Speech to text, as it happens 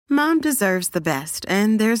Mom deserves the best,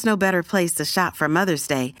 and there's no better place to shop for Mother's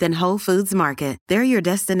Day than Whole Foods Market. They're your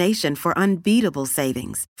destination for unbeatable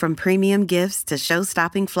savings, from premium gifts to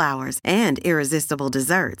show-stopping flowers and irresistible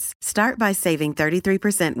desserts. Start by saving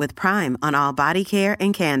 33% with Prime on all body care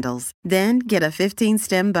and candles. Then get a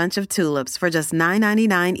 15-stem bunch of tulips for just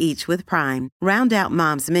 $9.99 each with Prime. Round out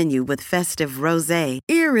Mom's menu with festive rosé,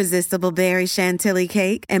 irresistible berry chantilly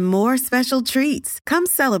cake, and more special treats. Come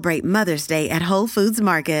celebrate Mother's Day at Whole Foods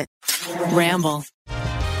Market. Ramble.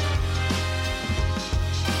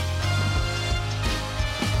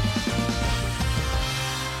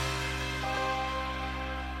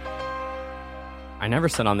 I never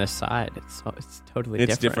sit on this side. It's totally different.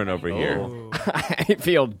 It's different over here. I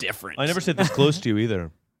feel different. I never sit this close to you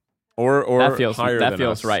either. Or that feels higher that than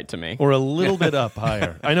feels us. right to me. Or a little bit up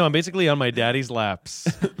higher. I know, I'm basically on my daddy's laps.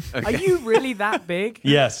 Okay. Are you really that big?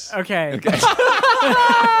 Yes. Okay.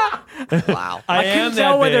 Wow. I am couldn't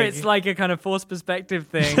tell that whether big. it's like a kind of forced perspective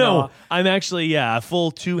thing. No, or... I'm actually, a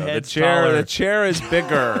full 2 heads the chair. taller. The chair is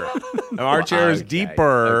bigger. Our chair is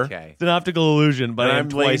deeper. Okay. It's an optical illusion, but And I'm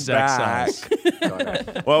twice laid that back.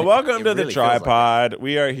 size. Well, welcome to the really feels like tripod.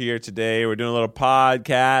 We are here today. We're doing a little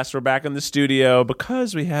podcast. We're back in the studio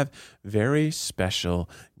because we have very special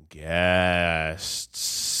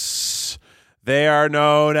guests. They are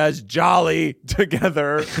known as Jolly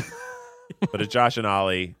together. But it's Josh and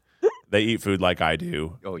Ollie. They eat food like I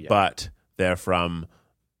do. Oh, yeah. But they're from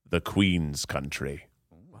the Queen's country.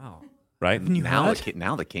 Wow. Right? Haven't you heard?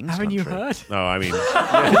 Now the King's Haven't you country. heard? No, I mean,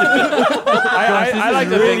 I like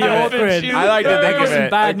to think really of it. awkward. I like to think I've got of some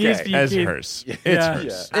it bad news for you, as kid. hers. It's Yeah.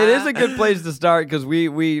 hers. It is a good place to start because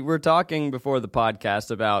we were talking before the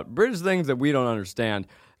podcast about British things that we don't understand.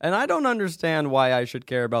 And I don't understand why I should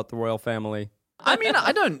care about the royal family. I mean,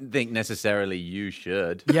 I don't think necessarily you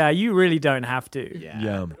should. Yeah, you really don't have to.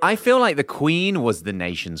 Yeah. I feel like the Queen was the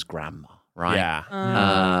nation's grandma, right?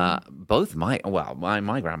 Yeah. Both my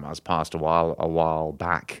grandma's passed a while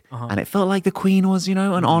back, and it felt like the Queen was, an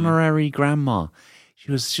honorary grandma.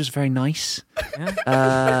 She was very nice. She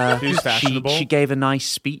was fashionable. She gave a nice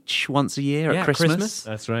speech once a year at Christmas.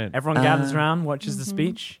 That's right. Everyone gathers around, watches the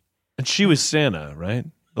speech. And she was Santa, right?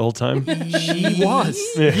 The whole time? She was.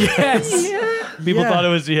 Yes. People thought it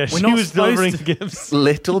was, she not was delivering supposed gifts.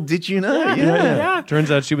 Little did you know. Yeah. Turns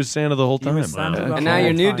out she was Santa the whole time. was Santa the And now whole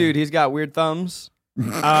your new time. dude, he's got weird thumbs.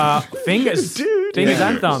 Fingers. Fingers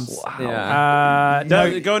and thumbs. Yeah.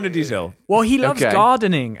 No. Go into detail. Well, he loves Okay.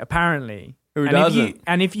 gardening, apparently. Who and doesn't?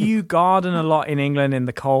 If you garden a lot in England in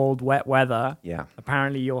the cold, wet weather, Yeah.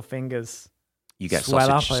 apparently your fingers You get swell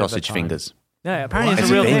up over sausage time. fingers. Yeah, apparently What?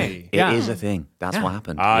 it's a real It's a thing. thing. Yeah. It is a thing. That's what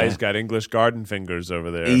happened. He's got English garden fingers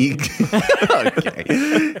over there.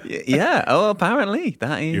 Okay. Yeah. Oh, apparently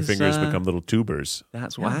that is. Your fingers become little tubers.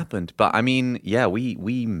 That's what happened. But I mean, yeah, we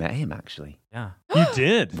met him actually. Yeah. You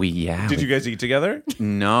did. Did you guys eat together?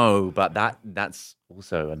 No, but that's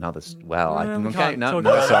also another. we can't talk No,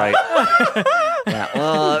 about sorry. Yeah,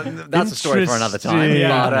 well, that's a story for another time. Interesting.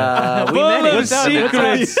 But we Full met him. of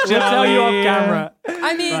secrets, We'll tell you off Johnny. camera.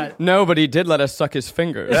 I mean, Right. no, but he did let us suck his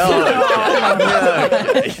fingers.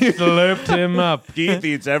 Slurped him up. Keith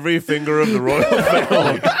eats every finger of the royal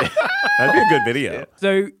family. That'd be a good video.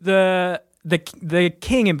 So the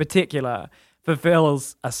king in particular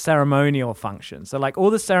fulfills a ceremonial function. So like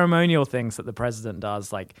all the ceremonial things that the president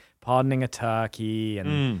does, like pardoning a turkey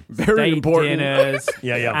and Very state important. dinners,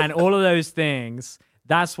 Yeah. and all of those things.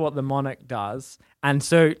 That's what the monarch does. And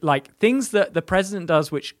so like things that the president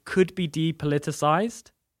does which could be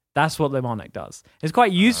depoliticized, that's what the monarch does. It's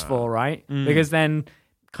quite useful, right? Because then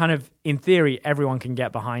kind of in theory everyone can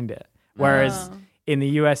get behind it. Whereas in the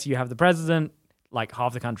US you have the president, like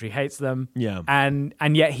half the country hates them. Yeah. And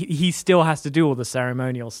yet he still has to do all the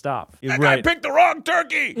ceremonial stuff. You're I right. picked the wrong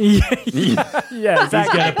turkey. Yeah,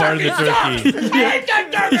 exactly. Got a part of the turkey.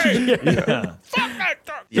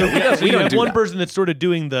 Yeah, So you have one person that's sort of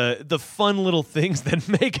doing the fun little things that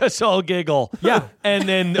make us all giggle. Yeah. And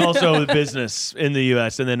then also the business in the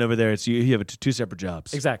U.S. And then over there, it's you have two separate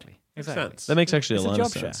jobs. Exactly. That makes actually It's a a lot job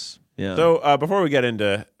of share. sense. Yeah. So before we get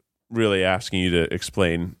into really asking you to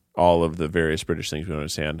explain all of the various British things we don't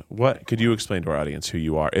understand, what could you explain to our audience who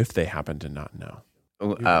you are if they happen to not know?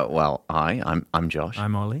 well, I'm Josh,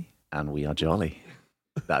 I'm Ollie. and we are Jolly.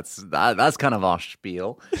 That's kind of our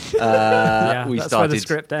spiel. Yeah, we that's started. where the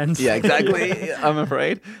script ends. Yeah, exactly. I'm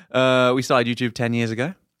afraid. We started YouTube 10 years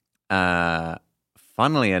ago.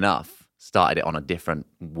 Funnily enough, started it on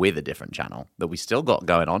with a different channel that we still got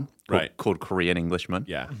going on, called Korean Englishman.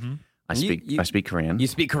 Yeah. I speak Korean. You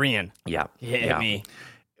speak Korean. Yeah. Hit yeah. me.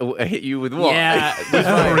 Hit you with what? Yeah.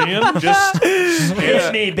 Korean? Just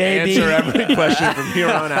Hit me, baby. answer every question from here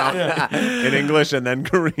on out in English and then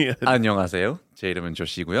Korean. 안녕하세요. 제 이름은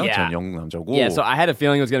조시고요. Yeah. 전 영국 남자고. Yeah, so I had a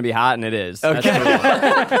feeling it was going to be hot, and it is. Okay. That's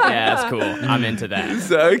cool. Yeah, that's cool. I'm into that.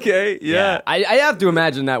 So, okay, yeah. I have to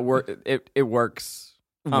imagine that it works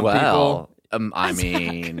on people. I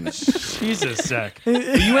mean, Jesus, Zach. Are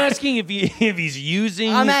you asking if he's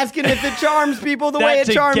using? I'm asking if it charms people the way it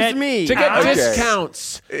to charms get- me. To get Okay.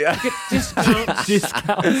 discounts.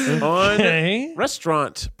 Discounts. On Okay.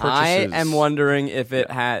 restaurant I purchases. am wondering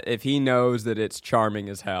if he knows that it's charming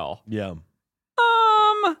as hell. Yeah.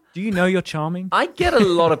 Do you know you're charming? I get a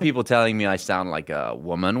lot of people telling me I sound like a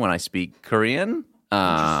woman when I speak Korean.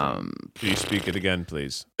 Please speak it again,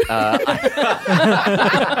 please.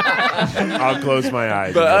 I'll close my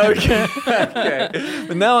eyes. But okay.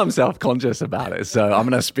 But now I'm self-conscious about it, so I'm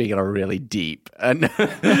going to speak in a really deep.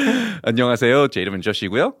 안녕하세요. 제 이름은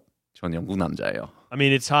조시고요. 전 영국 남자예요. I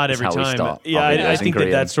mean, it's hot That's every how we time. start Yeah, our videos I in think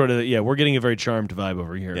Korean. that's sort of we're getting a very charmed vibe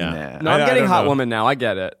over here. Yeah. No, I'm I getting don't hot know. woman now. I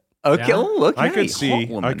get it. Okay. Yeah. Oh, okay. I could Hot see.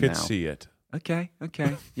 woman I could now. see it. Okay.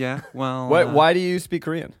 Yeah. Well. Why do you speak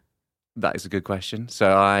Korean? That is a good question. So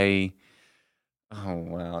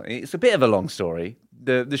it's a bit of a long story.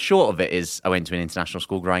 The short of it is I went to an international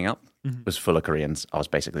school growing up. It was full of Koreans. I was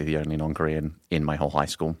basically the only non-Korean in my whole high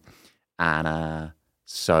school. And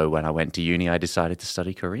so when I went to uni, I decided to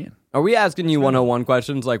study Korean. Are we asking you 101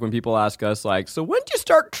 questions like when people ask us like, so when did you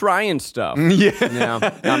start trying stuff? Yeah. Yeah,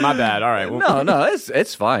 not my bad. All right. Well, No,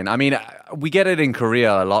 it's fine. I mean, we get it in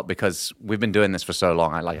Korea a lot because we've been doing this for so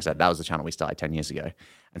long. Like I said, that was the channel we started 10 years ago.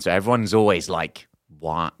 And so everyone's always like,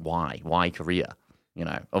 why Korea? You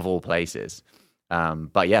know, of all places.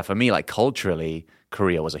 But yeah, for me, like culturally,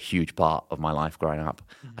 Korea was a huge part of my life growing up.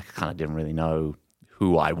 I kind of didn't really know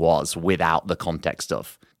who I was without the context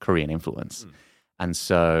of Korean influence. And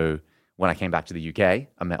so when I came back to the UK,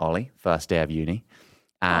 I met Ollie, first day of uni.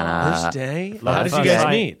 And, First day? First How did you day. guys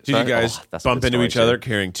meet? Did you guys that's a bump good into story, each other too.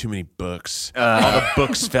 carrying too many books? All the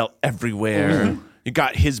books fell everywhere. You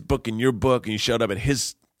got his book and your book, and you showed up at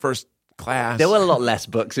his first class. There were a lot less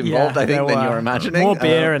books involved, I think, than you're imagining. More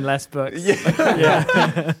beer and less books.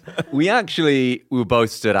 We were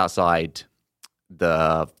both stood outside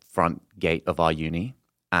the front gate of our uni,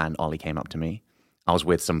 and Ollie came up to me. I was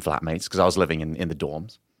with some flatmates because I was living in the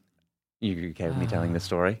dorms. You okay with me telling this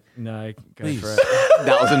story? No, go for it.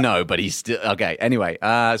 That was a no, but he's still okay. Anyway,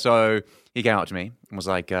 so he came up to me and was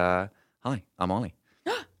like, "Hi, I'm Ollie.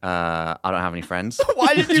 I don't have any friends.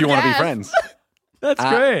 Why did Do you want to be gasp? friends?" That's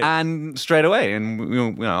great. And straight away, and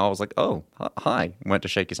I was like, "Oh, hi." Went to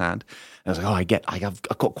shake his hand. And I was like, I've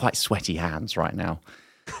got quite sweaty hands right now,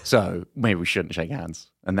 so maybe we shouldn't shake hands."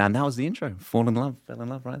 And then that was the intro. Fell in love right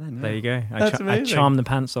then. Yeah. There you go. That's I amazing. charmed the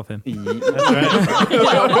pants off him.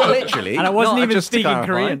 Well, not literally, And I wasn't Not even just to speaking clarify.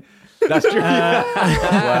 Korean. That's true.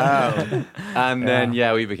 Wow. And then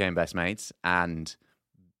we became best mates, and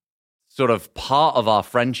sort of part of our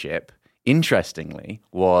friendship, interestingly,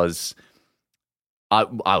 was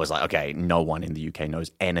I was like, okay, no one in the UK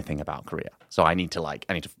knows anything about Korea, so I need to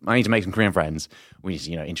make some Korean friends. We need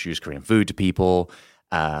to introduce Korean food to people,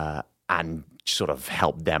 and sort of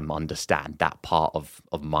help them understand that part of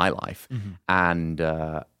my life. And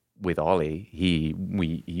with Ollie,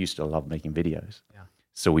 we used to love making videos. Yeah.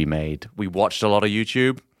 So we watched a lot of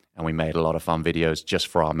YouTube, and we made a lot of fun videos just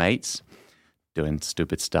for our mates, doing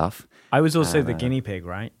stupid stuff. I was also the guinea pig,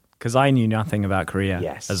 right? Because I knew nothing about Korea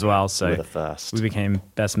as well. So we were the first. we became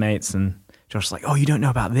best mates, and Josh was like, "Oh, you don't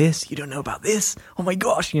know about this? You don't know about this? Oh my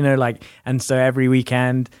gosh!" And so every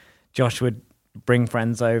weekend, Josh would bring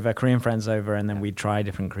friends over, Korean friends over, and then we'd try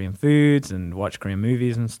different Korean foods and watch Korean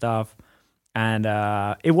movies and stuff. And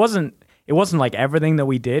it wasn't like everything that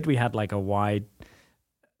we did. We had like a wide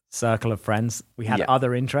circle of friends. We had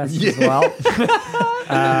other interests as well.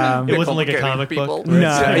 It wasn't like a comic people. book.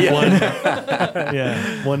 Where it's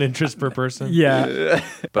No. one interest per person. Yeah.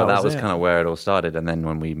 But that was was it. kind of where it all started. And then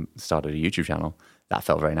when we started a YouTube channel, that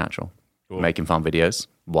felt very natural. Making fun videos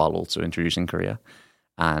while also introducing Korea.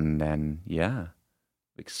 And then,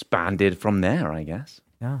 expanded from there, I guess.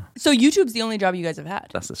 Yeah. So YouTube's the only job you guys have had.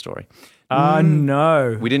 That's the story.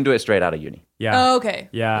 No. We didn't do it straight out of uni. Yeah. Oh, okay.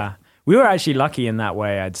 Yeah. We were actually lucky in that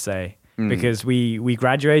way, I'd say, because we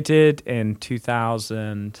graduated in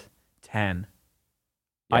 2010.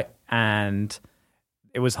 And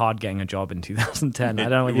it was hard getting a job in 2010. I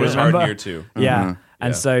don't know what It you was remember. hard year too. Yeah.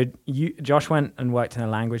 And so Josh went and worked in a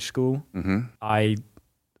language school. I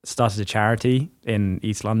started a charity in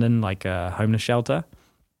East London, like a homeless shelter.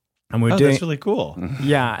 And we were doing That's really cool.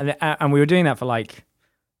 and we were doing that for like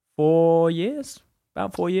 4 years,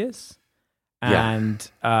 about 4 years. And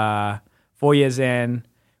 4 years in,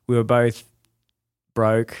 we were both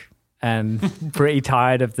broke and pretty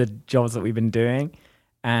tired of the jobs that we've been doing.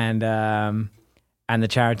 And the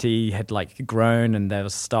charity had like grown and there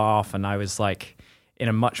was staff, and I was like in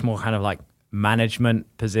a much more kind of like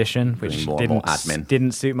management position, which more admin.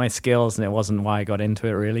 didn't suit my skills, and it wasn't why I got into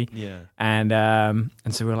it really. Yeah. And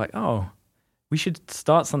so we were like, oh, we should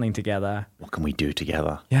start something together. What can we do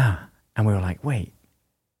together? Yeah. And we were like, wait,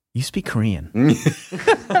 you speak Korean?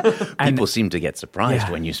 People seem to get surprised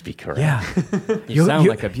Yeah. when you speak Korean. Yeah. You sound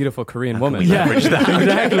like a beautiful Korean woman. Yeah, exactly.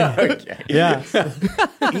 Yeah.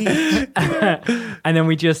 And then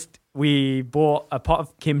we bought a pot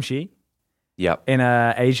of kimchi Yep. in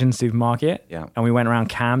a Asian supermarket. Yeah. And we went around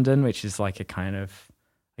Camden, which is like a kind of,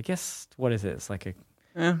 I guess, what is it? It's like a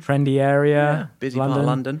trendy area. Busy part of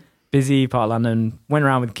London. Busy part of London. Went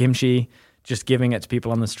around with kimchi, just giving it to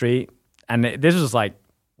people on the street. And this was like,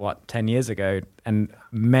 10 years ago? And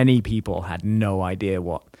many people had no idea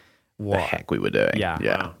what The heck we were doing. Yeah.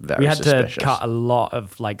 Yeah. Very we had suspicious. to cut a lot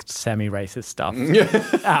of like semi-racist stuff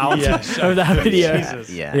out of that video.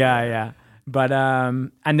 Yeah. Yeah. But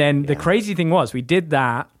and then the crazy thing was, we did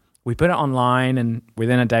that. We put it online, and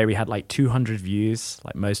within a day we had like 200 views,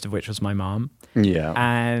 like most of which was my mom. Yeah.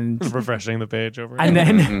 And Refreshing the page over. and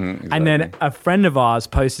then Exactly. and then a friend of ours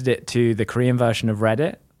posted it to the Korean version of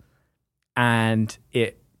Reddit, and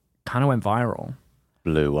it kind of went viral.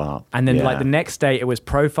 Blew up. And then Yeah. like the next day, it was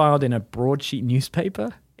profiled in a broadsheet newspaper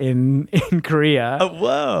in Korea. Oh,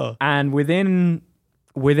 whoa. And within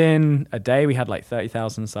a day, we had like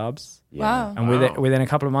 30,000 subs. Wow. And within a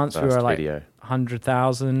couple of months, we First were like video.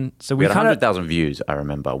 100,000. So We we had kind of 100,000 views, I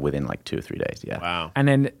remember, within like 2 or 3 days. Yeah. Wow. and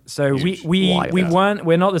then so Huge. we're Wild.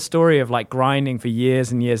 not the story of like grinding for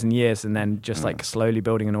years and years and years and then just like slowly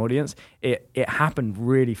building an audience. It happened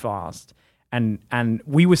really fast. And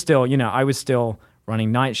we were still, I was still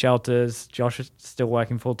running night shelters. Josh was still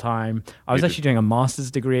working full time. I was actually doing a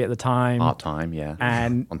master's degree at the time. Part time, yeah.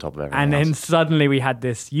 And on top of everything and then else. suddenly we had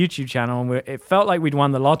this YouTube channel, and it felt like we'd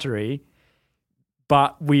won the lottery,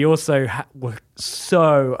 but we also were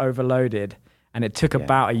so overloaded, and it took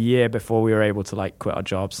about a year before we were able to like quit our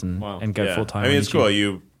jobs and go Yeah. full time. I mean, it's cool.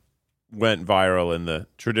 You went viral in the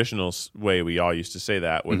traditional way we all used to say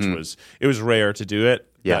that, which was it was rare to do it.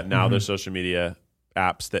 Yeah. But now there's social media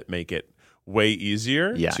apps that make it way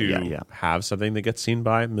easier to have something that gets seen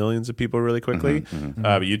by millions of people really quickly.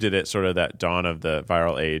 But you did it sort of that dawn of the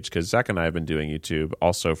viral age, because Zach and I have been doing YouTube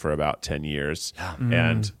also for about 10 years.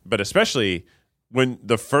 But especially when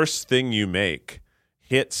the first thing you make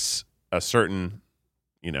hits a certain,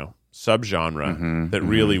 subgenre that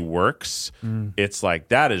really works, it's like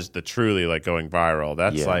that is the truly like going viral.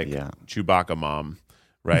 That's Chewbacca mom.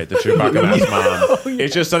 Right, the Chewbacca mask mom.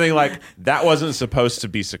 It's just something like that wasn't supposed to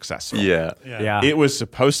be successful. Yeah. It was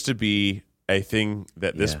supposed to be a thing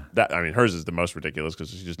that hers is the most ridiculous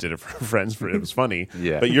because she just did it for her friends. It was funny.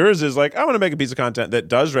 But yours is like, I want to make a piece of content that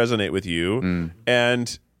does resonate with you,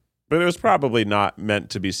 but it was probably not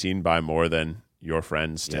meant to be seen by more than your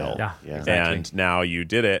friends still. Yeah, exactly. And now you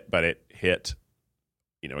did it, but it hit.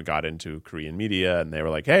 It got into Korean media, and they were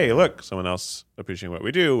like, "Hey, look, someone else appreciating what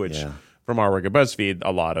we do," which. From our work at BuzzFeed,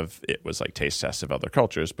 a lot of it was like taste tests of other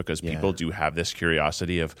cultures, because people do have this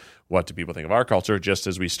curiosity of what do people think of our culture, just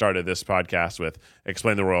as we started this podcast with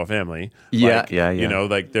Explain the Royal Family. Like,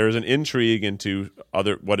 there's an intrigue into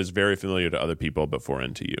what is very familiar to other people but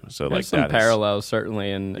foreign to you. So There's some parallels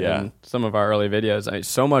certainly in some of our early videos.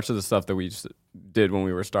 So much of the stuff that we did when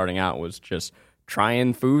we were starting out was just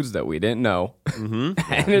trying foods that we didn't know.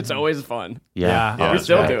 And it's always fun. Yeah. Yeah. We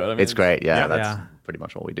still do it. I mean, It's great. Yeah. That's pretty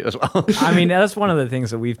much what we do as well. I mean, that's one of the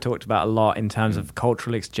things that we've talked about a lot in terms of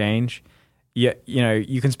cultural exchange. You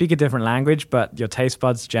can speak a different language, but your taste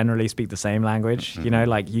buds generally speak the same language.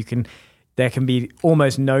 There can be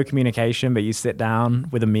almost no communication, but you sit down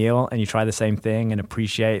with a meal and you try the same thing and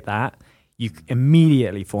appreciate that. You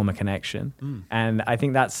immediately form a connection. And I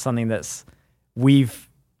think that's something we've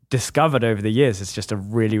discovered over the years. It's just a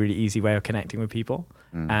really, really easy way of connecting with people.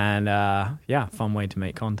 And fun way to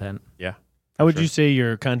make content. Yeah. How would you say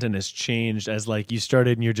your content has changed as like you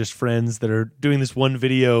started and you're just friends that are doing this one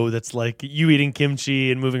video that's like you eating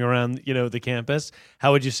kimchi and moving around, the campus?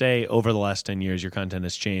 How would you say over the last 10 years your content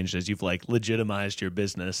has changed as you've like legitimized your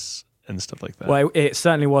business and stuff like that? Well, it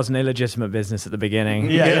certainly was an illegitimate business at the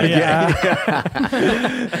beginning. It's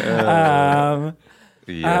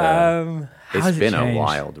been a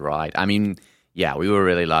wild ride. I mean, we were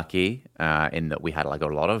really lucky in that we had like a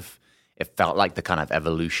lot of. It felt like the kind of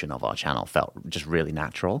evolution of our channel felt just really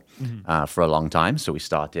natural for a long time. So we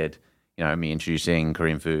started, me introducing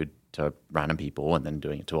Korean food to random people and then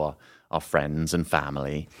doing it to our friends and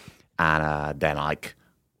family. And then like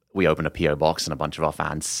we opened a PO box and a bunch of our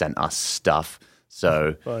fans sent us stuff.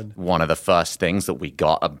 So one of the first things that we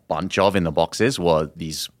got a bunch of in the boxes were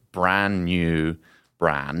these brand new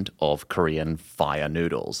brand of Korean fire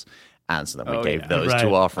noodles. And so then we gave those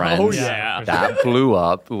to our friends. Oh, yeah. That blew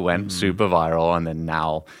up, went super viral. And then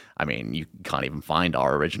now, I mean, you can't even find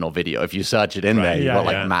our original video. If you search it in there, you've got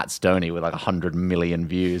like Matt Stoney with like 100 million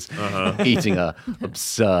views eating a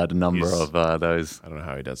absurd number of those. I don't know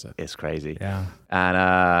how he does it. It's crazy. Yeah.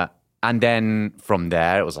 And then from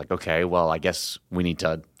there, it was like, okay, well, I guess we need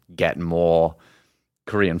to get more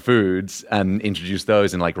Korean foods and introduce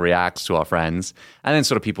those and like reacts to our friends. And then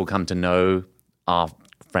sort of people come to know our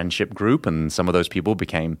friendship group, and some of those people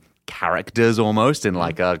became characters almost in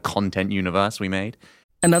like a content universe we made.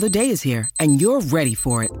 Another day is here, and you're ready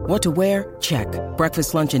for it. What to wear? Check.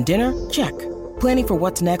 Breakfast, lunch, and dinner? Check. Planning for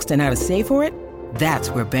what's next and how to save for it? That's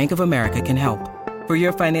where Bank of America can help. For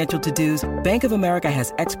your financial to-dos, Bank of America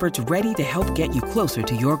has experts ready to help get you closer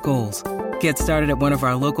to your goals. Get started at one of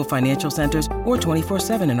our local financial centers or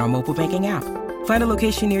 24/7 in our mobile banking app. Find a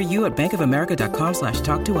location near you at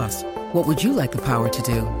bankofamerica.com/talktous. What would you like the power to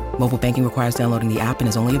do? Mobile banking requires downloading the app and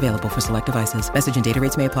is only available for select devices. Message and data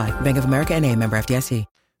rates may apply. Bank of America N.A., member FDIC.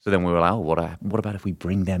 So then we were like, oh, what about if we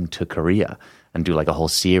bring them to Korea and do like a whole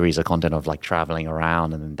series of content of like traveling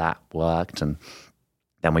around? And then that worked. And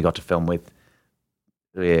then we got to film with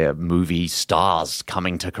movie stars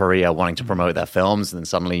coming to Korea wanting to promote their films. And then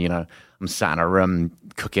suddenly, you know, I'm sat in a room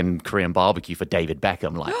cooking Korean barbecue for David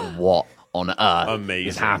Beckham. Like, what on earth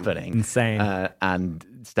is happening? Insane. And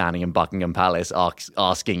standing in Buckingham Palace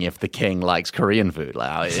asking if the king likes Korean food.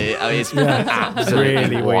 Like, it's absolutely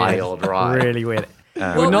really wild, right? Really weird.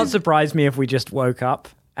 It would not surprise me if we just woke up.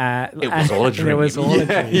 It was all a dream. It was all a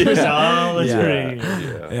dream. It was all a dream.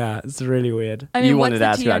 Yeah, it's really weird. I mean, You what's wanted the to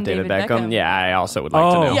ask tea about on David Beckham? Yeah, I also would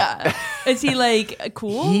like to know. Yeah. Is he like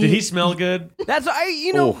cool? Did he smell good? That's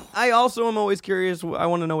I also am always curious. I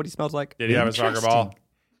want to know what he smells like. Did he have a soccer ball?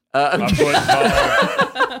 A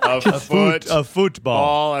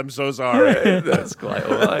football. I'm so sorry. That's quite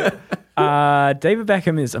all right. David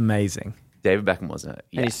Beckham is amazing. David Beckham was And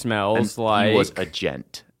he smells like... He was a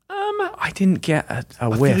gent. I didn't get a I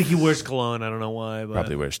whiff. feel like he wears cologne. I don't know why. But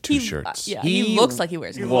Probably wears two shirts. Yeah, he looks like he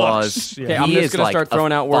wears clothes. Was Yeah. Okay, I'm he just is gonna like start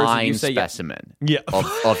throwing a out words that fine you say yes. specimen Yeah.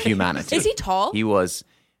 of humanity. Is he tall? He was.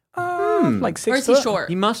 like 6 or is he foot? short?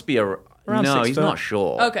 He must be a. Around No, 6 he's foot. not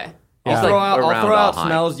short. Okay. He's I'll like throw out around our height.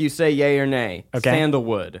 smells. You say yay or nay. Okay.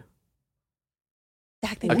 Sandalwood.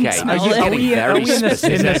 Zach, they Okay, didn't smell are you it. getting very in the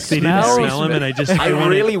specific? Zach, they didn't smell him, and I just I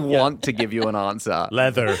really want to give you an answer.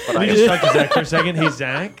 Leather. Let me just talk to Zach for a second. Hey,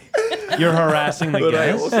 Zach, you're harassing the But I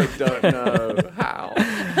guest. also don't know how.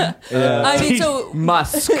 I mean, so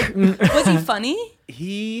Musk. was he funny?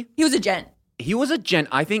 He He was a gent. was a gent.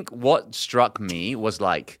 I think what struck me was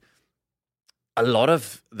like a lot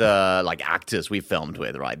of the like actors we filmed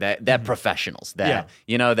with, right? They're professionals. They're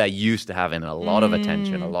used to having a lot of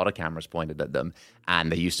attention, a lot of cameras pointed at them, and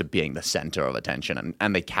they're used to being the center of attention,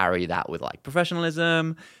 and they carry that with like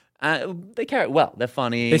professionalism. They carry it well. They're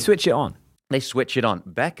funny. They switch it on. They switch it on.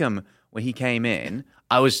 Beckham, when he came in,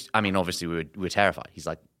 obviously we were terrified. He's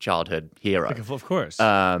like childhood hero. Of course. You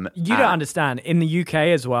don't understand. In the UK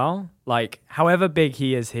as well, like however big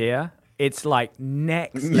he is here, it's like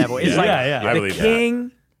next level. It's like I the believe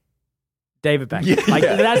king, David Beckham. Like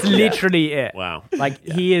that's literally it. Wow. Like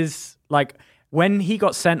he is like when he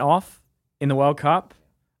got sent off in the World Cup,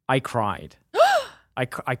 I cried. I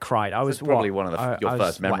cried. I was Probably one of your I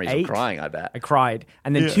first was, memories 8? of crying, I bet. I cried.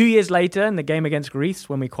 And then 2 years later, in the game against Greece,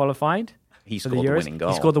 when we qualified, He for scored the Euros, winning goal.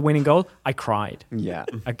 He scored the winning goal. I cried Yeah.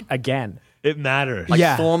 again. it matters. Like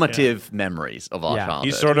Yeah. formative memories of our childhood.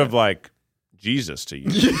 He's sort of like Jesus to you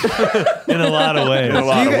in a lot of ways. in a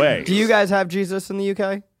lot of ways. Do you guys have Jesus in the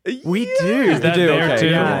UK? We do. Is that do? there Okay, too?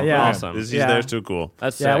 Yeah, yeah. Awesome. He's Yeah. there's too cool.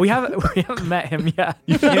 That's Yeah, sick. we haven't met him yet.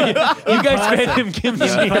 You guys fed him kimchi.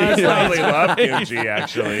 He probably loved kimchi,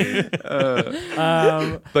 actually.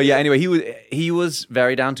 But yeah, anyway, he was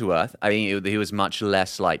very down to earth. I mean, he was much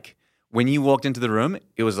less like when you walked into the room,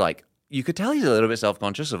 it was like you could tell he's a little bit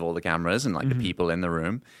self-conscious of all the cameras and like the people in the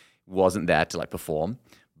room. Wasn't there to like perform.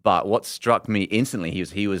 But what struck me instantly,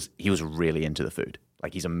 he was really into the food.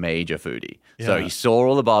 Like he's a major foodie. So he saw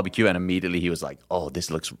all the barbecue and immediately he was like, "Oh, this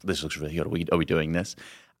looks really good. Are we doing this?"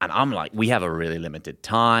 And I'm like, we have a really limited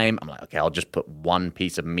time. I'm like, okay, I'll just put one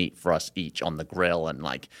piece of meat for us each on the grill and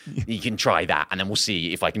like, you can try that. And then we'll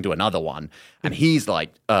see if I can do another one. And he's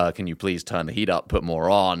like, can you please turn the heat up, put more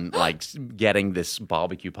on, like getting this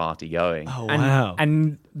barbecue party going. Oh, And, wow.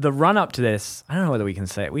 and the run up to this, I don't know whether we can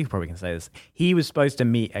say it. We probably can say this. He was supposed to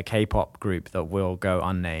meet a K-pop group that will go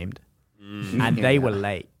unnamed, and they were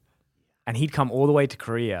late. And he'd come all the way to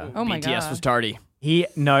Korea. Oh my BTS god. was tardy.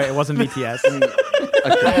 No, it wasn't BTS.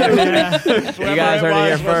 You guys heard it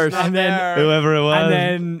here first. And then, Whoever it was. and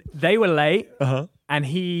then they were late, Uh-huh. and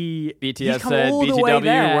he'd BTS come said, all the way BTW,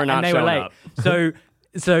 there, we're not and they were showing late. up.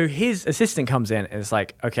 So his assistant comes in and it's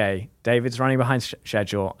like, okay, David's running behind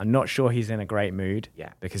schedule. I'm not sure he's in a great mood. Yeah.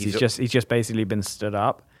 because he's just basically been stood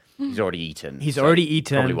up. He's already eaten. He's so already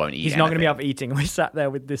eaten. Probably won't eat He's not going to be anything. up eating. We sat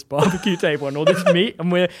there with this barbecue table and all this meat,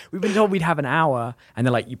 and we've been told we'd have an hour, and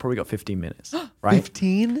they're like, you probably got 15 minutes, right?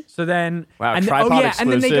 15? So then, Wow, and tripod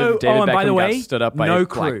and then they go, exclusive. David and by Beckham the way, got stood up by no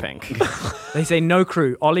crew. Blackpink. They say no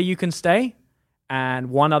crew. Ollie, you can stay,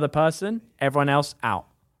 and one other person. Everyone else out,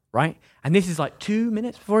 right? And this is like 2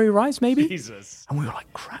 minutes before he arrives, maybe. Jesus. And we were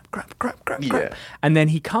like, crap. Yeah. And then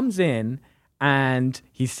he comes in and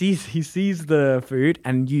he sees the food,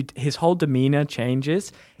 and his whole demeanor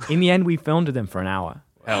changes. In the end, we filmed with him for an hour.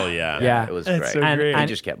 Hell yeah. Yeah. It was That's great. so And- great. He and-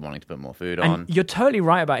 just kept wanting to put more food And on. you're totally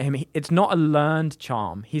right about him. It's not a learned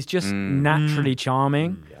charm. He's just naturally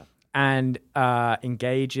charming and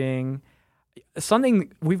engaging.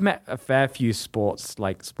 Something we've met a fair few sports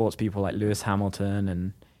people like Lewis Hamilton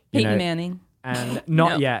and Peyton Manning. and No.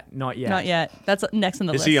 not yet. Not yet. That's next on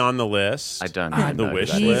the Is list. he on the list? I don't The know.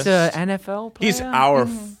 wish who that list? He's an NFL player. He's our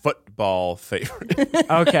football favorite.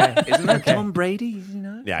 Okay. Isn't that Tom Brady? You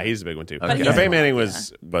know? Yeah, he's a big one too. Okay. No, Peyton Manning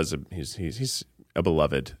was he's a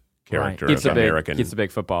beloved character He's of a big, American. he's a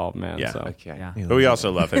big football man. Yeah. So. Okay. Yeah. But we also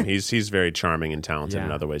love him. He's very charming and talented in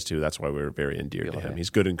Yeah. other ways too. That's why we're very endeared to him. it. He's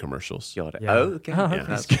good in commercials. Got it. Yeah. Oh, okay.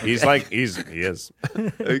 Yeah. He is.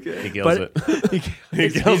 Okay. He kills But- it. He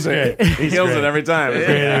kills it. great. He kills it every time. Great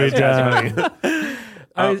every time.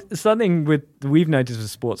 Something we've noticed with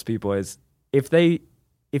sports people is if they've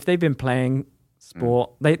been playing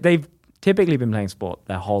sport, they've typically been playing sport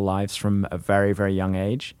their whole lives from a very, very young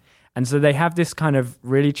age. And so they have this kind of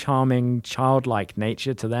really charming, childlike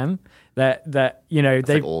nature to them that you know, That's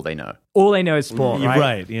like all they know. all they know is sport, You're right?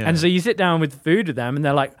 right, yeah. And so you sit down with food with them, and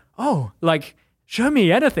they're like, "Oh, like show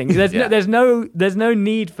me anything." There's Yeah. there's no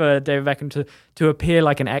need for David Beckham to appear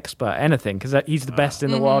like an expert anything because he's the best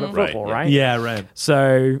in the world at Right, football, yeah. right? Yeah, right.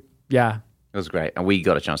 So yeah, It was great. And we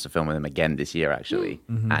got a chance to film with him again this year, actually.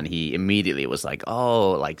 And he immediately was like,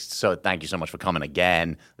 so thank you so much for coming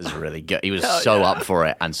again. This is really good. He was so up for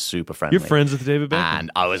it and super friendly. You're friends with David Beckham.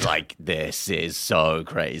 And I was like, this is so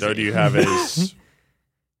crazy. So do you have his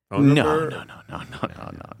phone No. number?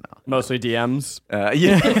 Mostly Mostly DMs.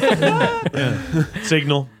 yeah.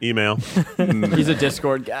 Signal. Email. He's a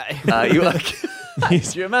Discord guy. You like,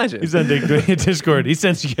 do you imagine? He's on Discord. He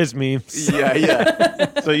sends you guys memes.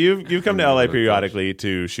 yeah. So you've come to LA periodically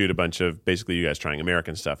to shoot a bunch of basically you guys trying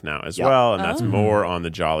American stuff now as Yep. well, and that's more on the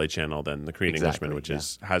Jolly channel than the Korean Exactly, Englishman,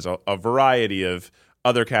 which has a variety of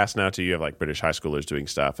other casts now too. You have like British high schoolers doing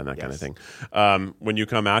stuff and that kind of thing. When you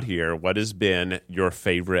come out here, what has been your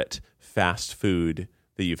favorite fast food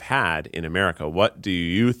that you've had in America? What do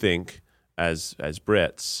you think as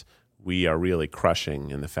Brits we are really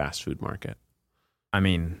crushing in the fast food market? I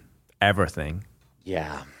mean everything.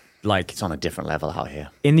 Yeah. Like It's on a different level out here.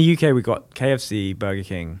 in the UK, we got KFC, Burger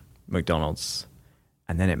King, McDonald's,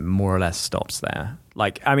 and then it more or less stops there.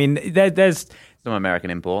 Like I mean, there's Some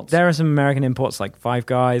American imports. there are some American imports like Five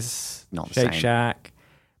Guys, Not the Shake same. Shack,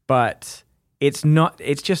 but it's not.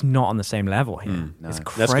 It's just not on the same level here. It's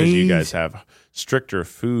crazy. That's because you guys have stricter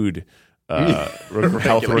food health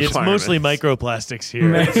requirements. It's mostly microplastics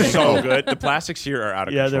here. It's so good. The plastics here are out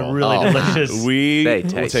of Yeah, control. they're really Oh, delicious. We They will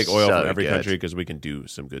taste take oil so from every good. country because we can do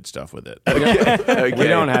some good stuff with it. Okay. We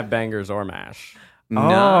don't have bangers or mash. No.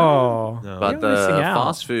 Oh, But You're missing the out.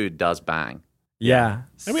 fast food does bang. Yeah,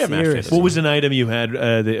 And we have mashed seriously. potatoes. What was an item you had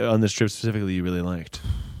on this trip specifically you really liked?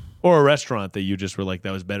 Or a restaurant that you just were like,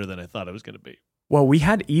 that was better than I thought it was going to be? Well, we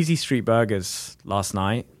had Easy Street Burgers last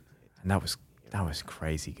night, and that was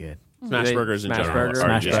crazy good. Smash burgers in Smash general burgers. are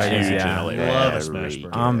Smash just burgers, huge yeah. in LA. Love a Very smash good.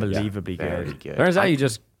 burger. Unbelievably Very good. good. Turns out you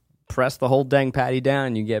just press the whole dang patty down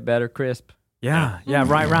and you get better crisp. Yeah,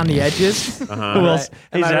 right around the edges. Who else? Right.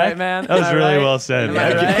 Hey, Am I Zach? right, man? That was Am I really right? well said. Am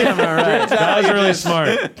I right? Am I right? That was really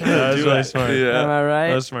smart. That was really smart. Am I right?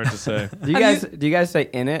 That was smart to say. Do you guys say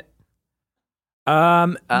in it?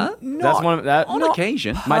 No, That's one of that. On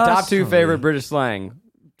occasion. My top two Personally. favorite British slang: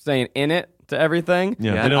 saying in it to everything.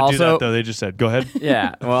 Yeah, Yeah. they don't do Also- that though. They just said, "Go ahead."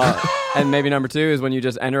 Yeah, well, and maybe number 2 is when you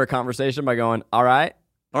just enter a conversation by going, all right,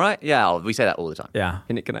 All right. Yeah, we say that all the time. Yeah.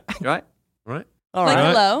 can I? You right? Right? All Like, right.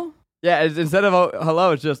 hello. Yeah, instead of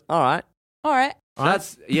hello, it's just, all right. All right.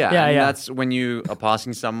 That's Yeah, and yeah. that's when you are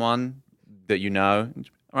passing someone that you know.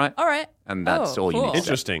 All right. All right. And that's all you cool. need to say.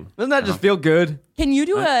 Interesting. Doesn't that just feel good? Can you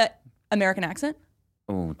do a American accent?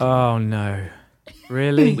 Oh, Oh no.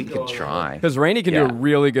 Really? we could try. Because Rainey can do Yeah. a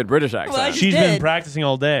really good British accent. Well, I She's did. been practicing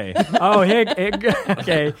all day. Oh, here.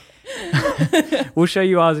 Okay. We'll show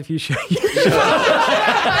you ours if you show you.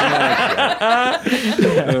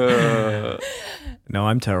 No,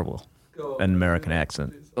 I'm terrible. An American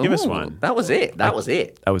accent. Give us Ooh, one. That was it. That was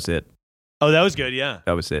it. That was it. Oh, that was good. Yeah,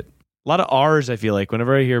 That was it. a lot of R's. I feel like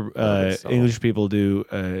whenever I hear that's all. English people do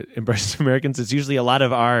impressions of Americans, it's usually a lot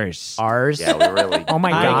of R's. Ours. Yeah, we really. Oh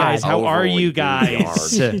my Hi God. guys, how are Overly you do the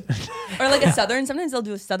guys? R's. Or like a Southern. Sometimes they'll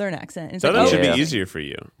do a Southern accent. And it's Southern like, should Yeah. be easier for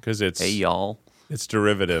you because it's Hey y'all. it's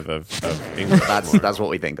derivative of English. That's what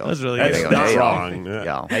we think of. That's really We good. think of, That's hey, y'all. wrong.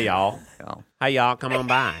 Y'all. Hey y'all. Y'all. Hey y'all, come on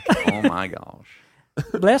back. Oh my gosh.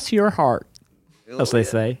 Bless your heart, as they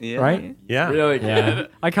say, Yeah. right? Yeah. Really good. Yeah.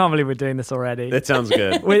 I can't believe we're doing this already. That sounds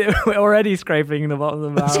good. We're already scraping the bottom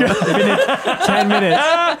of the barrel. It's been 10 minutes.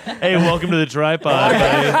 Hey, welcome to the tripod, buddy.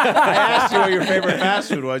 I asked you what your favorite fast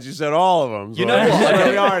food was. You said all of them. You know what? There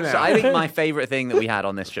we are now. So I think my favorite thing that we had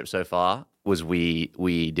on this trip so far was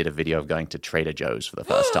we did a video of going to Trader Joe's for the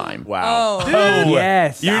first time. Wow. oh.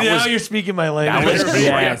 Yes. You're speaking my language.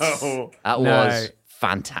 Yes. That No. was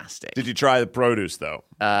fantastic. Did you try the produce though?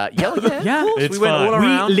 Yeah. Yeah. It's we went fun. all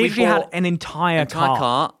around. We literally had bought an entire cart.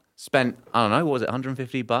 cart. Spent I don't know, what was it,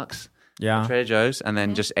 $150? Yeah. Trader Joe's, and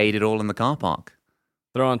then just ate it all in the car park.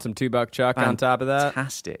 Throw on some $2 chuck on top of that.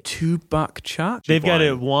 Fantastic. $2 chuck. They've got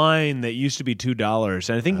a wine that used to be $2,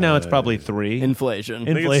 and I think now it's probably $3. Inflation.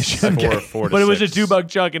 Inflation. Four to But it was a six. $2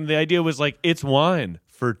 chuck, and the idea was like it's wine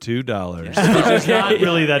for $2, which is not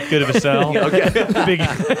really that good of a sell.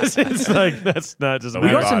 Because it's like that's not just. We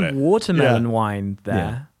got bought some it. watermelon Yeah. wine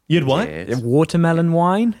there. You had what? Yes. Yeah, watermelon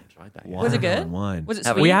wine? Tried that, Was it good? Wine. Was it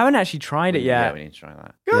Have sweet? We haven't actually tried it Yeah, yet. we need to try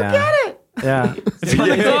that. Yeah. It's in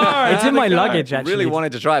the car. It's in my luggage, actually. Really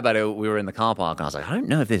wanted to try it, but we were in the car park, and I was like, I don't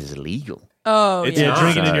know if this is illegal. Oh, It's yeah. Yeah,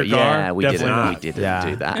 drinking in your car. Yeah, we Definitely didn't. not. We didn't Yeah.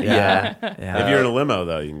 do that. Yeah. Yeah. If you're in a limo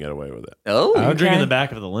though, you can get away with it. Oh, I'm drinking in Okay. the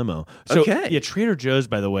back of the limo. So, Okay. yeah, Trader Joe's,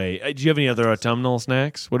 by the way. Do you have any other autumnal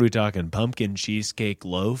snacks? What are we talking? Pumpkin cheesecake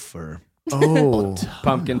loaf or? Oh.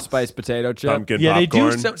 Pumpkin spice potato chip. Pumpkin Yeah, popcorn.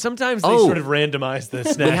 they do. Sometimes they Oh. sort of randomize the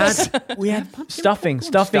snacks. We had stuffing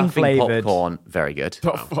stuffing flavored. popcorn. Very good.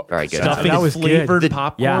 Very good. Stuffing That was flavored good.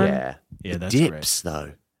 popcorn. Yeah. Yeah, that's Dips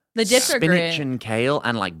though. The dips are Spinach great. and kale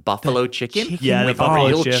and like buffalo chicken. Yeah, the with buffalo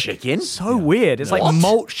real chip. chicken. So weird. It's like What?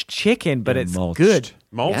 mulched chicken, but it's mulched. good.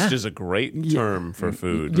 Mulched Yeah. is a great term for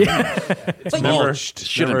food. But you, Never,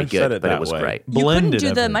 Shouldn't never be said good, it but that it was way. great. you couldn't Blended, do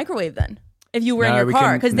I've the heard. microwave then if you were in No, your we car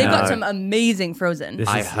couldn't- because they've got no. some amazing frozen. This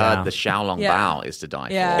I is- heard yeah. the Xiaolong Yeah. Bao is to die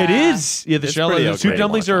Yeah. for. It is. Yeah, the It's shallow pretty the soup okay.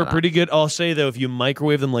 dumplings I wanna are try pretty good. I'll say though, if you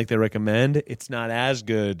microwave them like they recommend, it's not as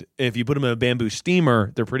good. If you put them in a bamboo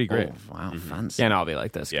steamer, they're pretty great. Oh, wow, fancy. Can't all be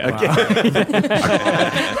like this. Yeah.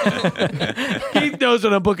 Keith knows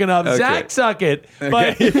what I'm booking up. Zach, suck it.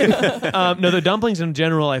 But no, the dumplings in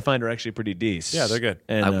general, I find are actually pretty decent. Yeah, they're good.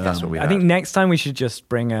 And, That's what we I had. think next time we should just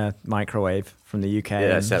bring a microwave from the UK. Yeah,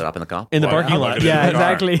 and- set it up in the car. in the Why parking not? lot. Look at Yeah, in the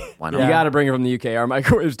car. exactly. Why You not? got to bring it from the UK. Our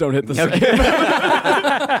microwaves don't hit the same.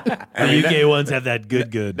 The UK ones have that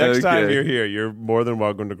good. Next time Okay. you're here, you're more than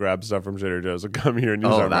welcome to grab stuff from Trader Joe's and come here and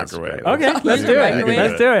use Oh, our that's microwave. great. Okay, let's Use do your it. microwave.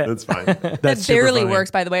 Let's do it. That's fine. That super barely funny.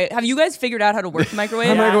 works, by the way. Have you guys figured out how to work the microwave?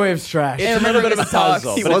 Our microwave's trash. It's a little bit of a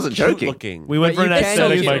puzzle. He but wasn't it's cute joking. looking. We went But for an you can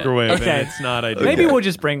aesthetic use it. microwave. Okay. And it's not ideal. Maybe we'll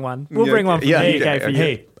just bring one. We'll bring one from Yeah, the UK okay, for okay. you.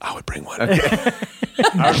 Hey, I would bring one.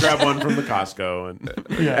 I would grab one from the Costco. And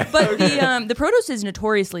But the produce is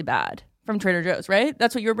notoriously bad from Trader Joe's, right?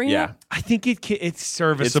 That's what you were bringing yeah, up? I think it's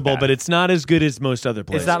serviceable, It's bad. but it's not as good as most other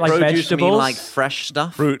places. Is that like Produce, you vegetables? mean like fresh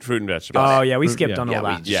stuff? fruit and vegetables. Oh yeah, we skipped yeah. on Yeah, all we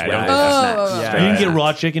that. just Yeah, went don't- for Oh. snacks. Yeah. You can get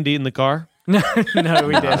raw chicken to eat in the car. No, we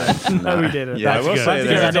didn't. No, we didn't. Yeah, I will good. say That's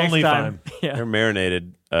they're, good. only time. Yeah. they're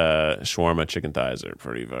marinated shawarma chicken thighs are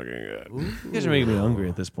pretty fucking good. You guys are making me hungry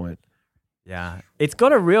at this point. Yeah, it's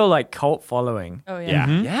got a real like cult following. Oh, Yeah.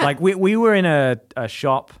 yeah. Yeah. Like we were in a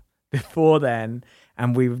shop before then,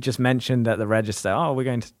 and we just mentioned at the register, "Oh, we're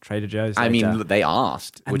going to Trader Joe's." I later." mean, they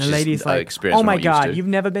asked, and which the lady's is like, experience "Oh we're my not used god, to. you've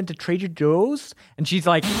never been to Trader Joe's?" And she's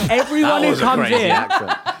like, "Everyone That who was a comes crazy in,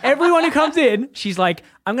 accent. everyone who comes in, she's like,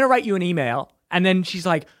 I'm gonna write you an email." And then she's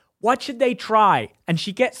like, what should they try? And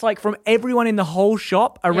she gets like from everyone in the whole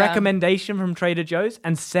shop a Yeah. recommendation from Trader Joe's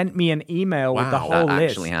and sent me an email with the whole that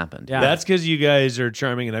list. actually happened. Yeah. That's because you guys are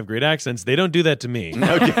charming and have great accents. They don't do that to me.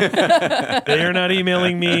 They are not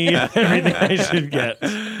emailing me everything I should get.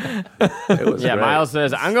 Yeah, Miles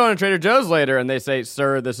says, I'm going to Trader Joe's later. And they say,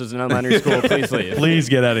 sir, this is an elementary school. Please leave. Please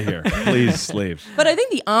get out of here. Please leave. But I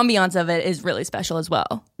think the ambiance of it is really special as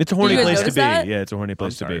well. It's a horny You guys place to notice be. that? Yeah, it's a horny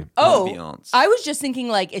place to be. Oh, Ambiance. I was just thinking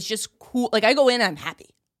like it's just cool. Like I go in, I'm happy.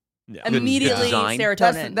 Immediately design.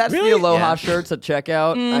 serotonin. That's the Aloha shirts at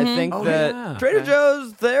checkout. I think that yeah. Trader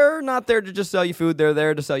Joe's, they're not there to just sell you food. They're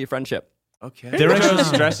there to sell you friendship. Okay. Trader Joe's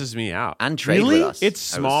stresses me out. And trade with us. It's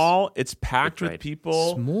small. It's packed with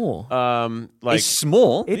people. Small. Like It's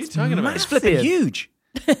small. It's talking about? It's flipping huge.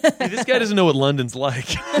 See, this guy doesn't know what London's like.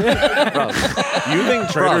 Bruv, you think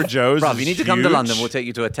Trader Joe's? bruv, is you need to come to huge? London. We'll take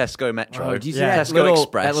you to a Tesco Metro. Do you see Yeah. that Tesco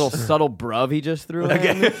Express. that little subtle bruv he just threw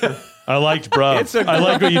in? I liked bruv. I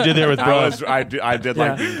like what you did there with bruv. I did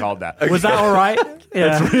like being called that. Was that all right?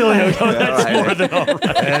 Yeah. It's really okay. That's right. more than all right.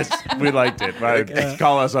 Yes, we liked it.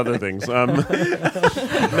 Call us other things.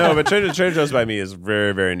 No, but Trader Joe's by me is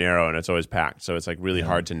very, very narrow and it's always packed. So it's like really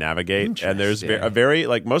hard to navigate. And there's a very,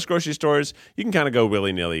 like most grocery stores, you can kind of go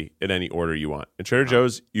willy-nilly in any order you want. In Trader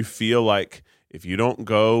Joe's, you feel like if you don't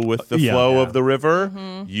go with the flow of the river,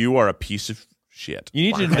 you are a piece of shit. You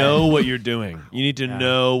need to know what you're doing. You need to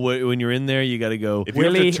know when you're in there, you got to go. If you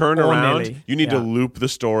have Willy to turn or around, nilly. you need to Yeah. loop the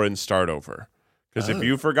store and start over. Because if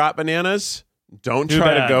you forgot bananas, don't Too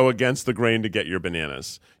try bad. to go against the grain to get your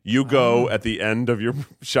bananas. You go at the end of your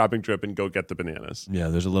shopping trip and go get the bananas. Yeah,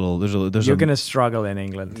 there's You're a going to struggle in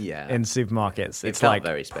England. Yeah. In supermarkets. It It's felt like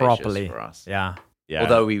very spacious properly. for us. Yeah. Yeah.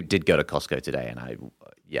 Although we did go to Costco today, and I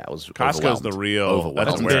was Costco's the real. That's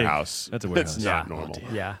a Overwhelmed. warehouse. That's a warehouse. It's not normal.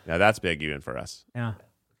 Yeah. Yeah, that's big even for us. Yeah.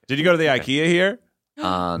 Did you go to the IKEA here?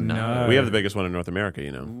 No. We have the biggest one in North America,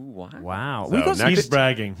 you know. Wow. Wow. So We got next- He's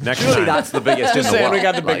bragging. Next Surely time. that's the biggest in Just the saying, world. we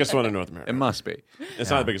got the Like, biggest one in North America. It must be. It's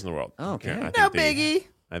not the biggest in the world. Oh, okay. I think No the- biggie.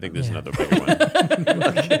 I think there's another bigger one.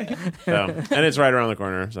 And it's right around the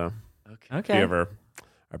corner. So if Okay. you ever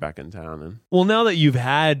are back in town, and Well, now that you've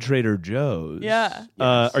had Trader Joe's, Yeah.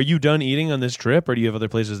 are you done eating on this trip, or do you have other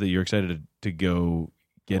places that you're excited to go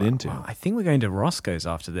get into? Well, I think we're going to Roscoe's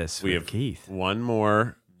after this we with have Keith. one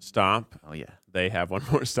more stop. Oh, yeah. They have one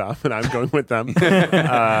more stop, and I'm going with them.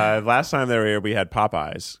 Last time they were here, we had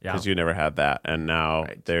Popeyes because you never had that, and now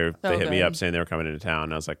they hit me good. up saying they were coming into town.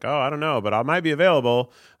 And I was like, oh, I don't know, but I might be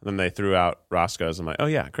available. And then they threw out Roscoe's. I'm like, oh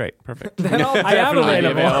yeah, great, perfect. I am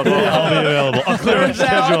available. I'll be available. I'll clear my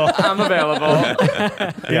schedule. I'm available.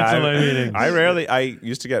 Cancel my meetings. I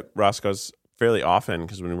used to get Roscoe's fairly often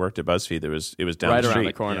because when we worked at BuzzFeed, it was down Right the around street.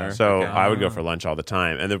 the corner. So I would go for lunch all the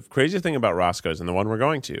time. And the crazy thing about Roscoe's and the one we're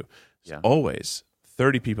going to is always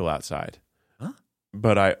 30 people outside.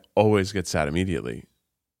 But I always get sat immediately.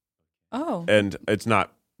 Oh. And it's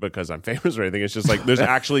not because I'm famous or anything. It's just like there's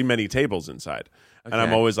actually many tables inside. And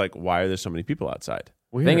I'm always like, why are there so many people outside?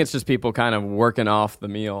 I think it's just people kind of working off the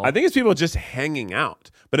meal. I think it's people just hanging out,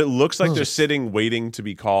 but it looks like they're sitting waiting to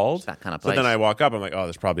be called. That kind of So then place. I walk up, I'm like, oh,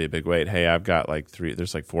 there's probably a big wait. Hey, I've got like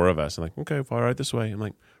there's like 4 of us. I'm like, okay, well, all right, this way. I'm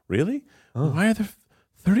like, really? Why are there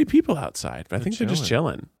 30 people outside? But I think they're just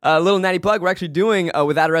chilling. A little natty plug. We're actually doing a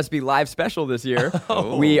Without a Recipe live special this year.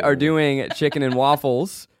 We are doing chicken and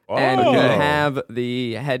waffles. And we have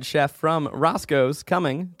the head chef from Roscoe's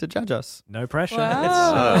coming to judge us. No pressure.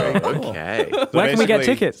 Oh, okay. Where can we get basically,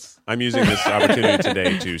 tickets? I'm using this opportunity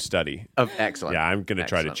today to study. Excellent. Yeah, I'm going to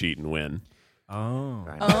try to Excellent. cheat and win.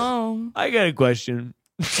 Oh. I got a question.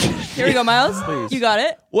 Here we go, Miles. You got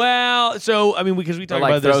it. Well, so I mean, because we Or talked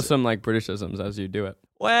like about throw this. some like Britishisms as you do it.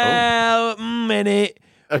 Well, minute.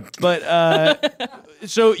 But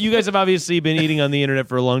so you guys have obviously been eating on the internet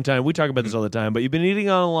for a long time. We talk about this all the time, but you've been eating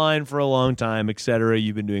online for a long time, etc.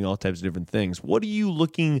 You've been doing all types of different things. What are you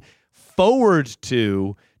looking forward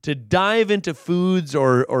to dive into foods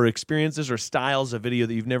or experiences or styles of video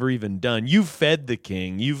that you've never even done? You've fed the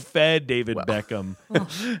king. You've fed David Beckham.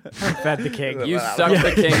 Fed the king. You suck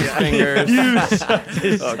the king's fingers. You sucked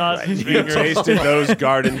his sausage You fingers. tasted those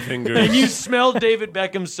garden fingers. And you smelled David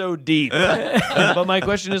Beckham so deep. But my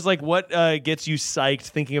question is like, what gets you psyched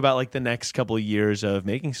thinking about like the next couple of years of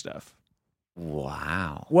making stuff?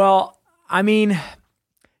 Wow. Well, I mean,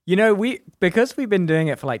 you know, because we've been doing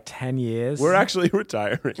it for like 10 years. We're actually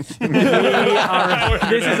retiring. this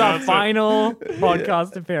is our final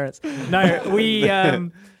podcast appearance. No,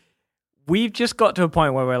 we've just got to a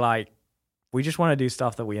point where we're like, we just want to do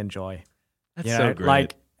stuff that we enjoy. That's You so know,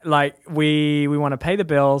 great. Like we want to pay the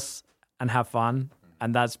bills and have fun,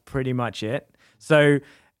 and that's pretty much it. So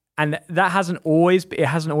and that hasn't always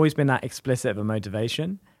been that explicit of a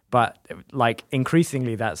motivation, but like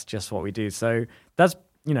increasingly that's just what we do. So that's,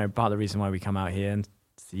 part of the reason why we come out here and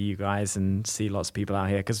see you guys and see lots of people out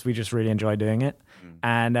here, because we just really enjoy doing it.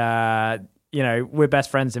 And we're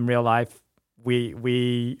best friends in real life.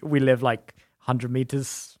 We live like 100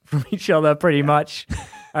 meters from each other pretty much.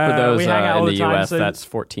 For those we hang out all in the time, US, so... that's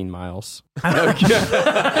 14 miles.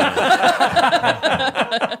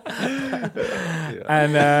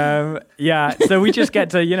 And so we just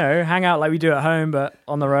get to hang out like we do at home, but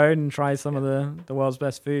on the road, and try some of the world's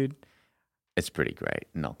best food. It's pretty great,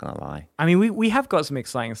 not gonna lie. I mean, we have got some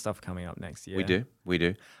exciting stuff coming up next year. We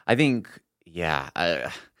do. I think,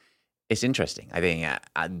 it's interesting. I think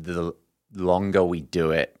the longer we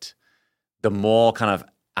do it, the more kind of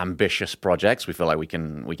ambitious projects we feel like we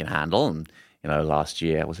can handle. And last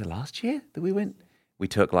year that we went? We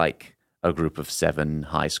took like a group of 7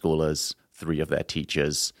 high schoolers, 3 of their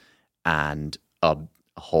teachers, and a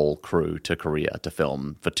whole crew to Korea to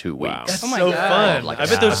film for 2 weeks. That's Oh my so God. fun. Like I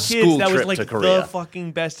bet those kids, school that was trip like to Korea. the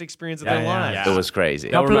fucking best experience of their lives. It was crazy.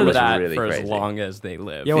 They'll Couple remember of that really for crazy. as long as they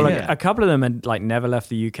live. Yeah, well, like a couple of them had like never left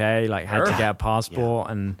the UK, like had to get a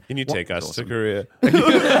passport, and Can you take us to Korea?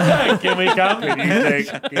 Can we come? Can you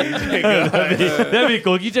take us? That'd be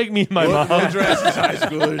cool. Can you take me and my mom? What dresses high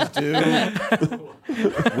schoolers do?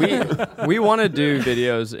 we want to do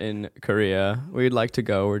videos in Korea. We'd like to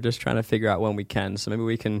go. We're just trying to figure out when we can. So maybe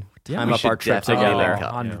we can time We up our should trip definitely together. link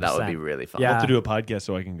up. 100%. That would be really fun. Yeah. I have to do a podcast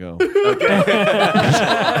so I can go.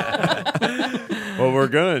 Well, we're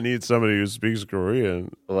gonna need somebody who speaks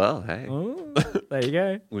Korean. Well, hey. oh, there you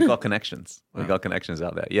go. We've got connections. We've got connections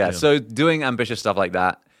out there. Yeah. So doing ambitious stuff like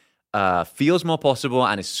that feels more possible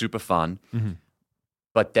and is super fun.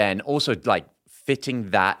 But then also like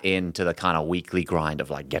fitting that into the kind of weekly grind of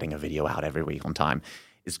like getting a video out every week on time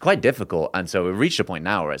is quite difficult. And so we've reached a point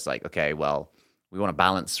now where it's like, okay, well, we want to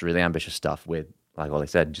balance really ambitious stuff with, like Ollie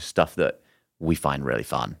said, just stuff that we find really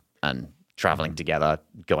fun, and traveling together,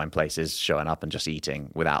 going places, showing up and just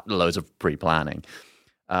eating without loads of pre-planning.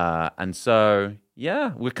 And so,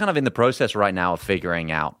 we're kind of in the process right now of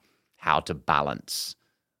figuring out how to balance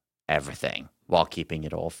everything while keeping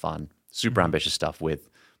it all fun. Super ambitious stuff with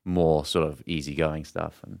more sort of easygoing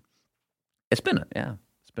stuff. And it's been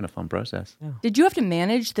a fun process. Yeah. Did you have to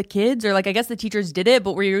manage the kids, or like I guess the teachers did it,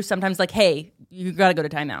 but were you sometimes like, hey, you got to go to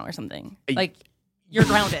timeout or something? Like you're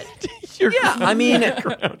grounded. I mean,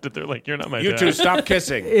 Grounded. They're like, you're not my You dad. two stop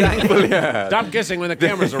kissing. Stop kissing when the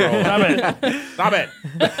cameras are rolling. Stop it.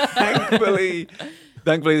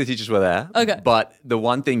 Thankfully the teachers were there. Okay. But the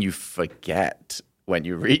one thing you forget when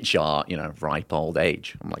you reach our, ripe old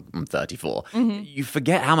age, I'm 34, you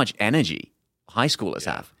forget how much energy high schoolers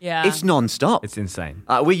have. Yeah. It's nonstop. It's insane.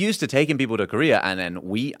 We're used to taking people to Korea, and then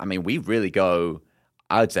we really go,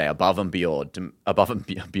 I would say, above and beyond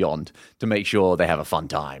to make sure they have a fun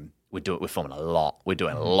time. We're filming a lot. We're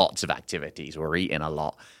doing lots of activities. We're eating a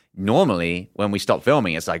lot. Normally, when we stop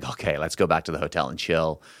filming, it's like, okay, let's go back to the hotel and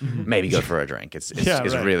chill. Maybe go for a drink. It's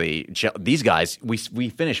really chill. These guys, we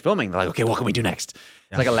finish filming. They're like, okay, what can we do next?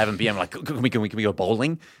 It's like 11 p.m. Like, can we go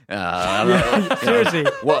bowling? Seriously.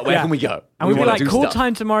 Where can we go? And we'd be wanna like, do call stuff.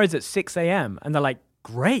 time tomorrow is at 6 a.m. And they're like,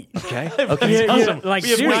 great. Okay. Yeah, like, we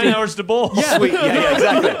have 9 seriously. hours to bowl. Sweet.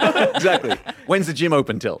 Yeah, exactly. When's the gym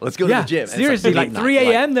open till? Let's go to the gym. And it's seriously, like midnight. 3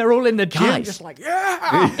 a.m. they're all in the gym, guys. just like,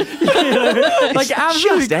 like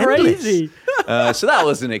absolutely just endless. crazy. So that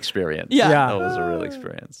was an experience. Yeah. That was a real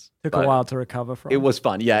experience. Took But a while to recover from. It was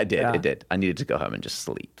fun. Yeah, it did. Yeah. It did. I needed to go home and just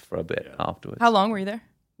sleep for a bit afterwards. How long were you there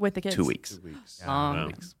with the kids? 2 weeks.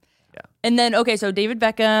 And then, okay, so David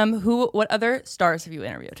Beckham, what other stars have you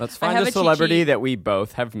interviewed? Let's I find have a cheat celebrity sheet. that we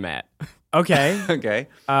both have met. Okay. Okay.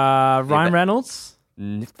 Ryan Reynolds.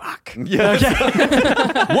 Fuck.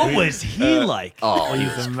 What was he like? Oh,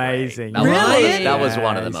 He's amazing. That was, Really? that was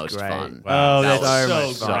one of the Yeah, most he's great. fun. Oh, That that's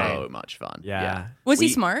was so so great. much fun. Yeah. Was he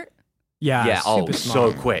We- smart? Yeah. Yeah. Oh, super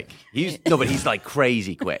so smart. quick. But he's like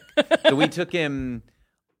crazy quick. So we took him.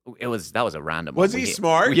 That was a random. Was one. he We-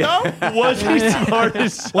 smart Yeah. though? Was he smart?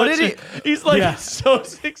 What did he? He's like Yeah. so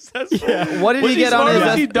successful. What did Was he get on smart or his?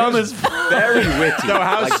 was he dumb as fuck? Very witty. So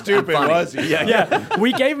how Like, stupid funny. was he? Yeah.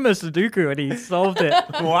 We gave him a Sudoku and he solved it.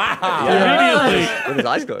 Wow. Immediately. With his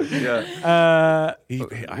eyes closed. Yeah.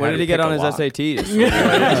 What did he get on his SATs? You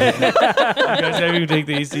guys have him take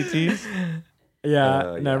the ECTs?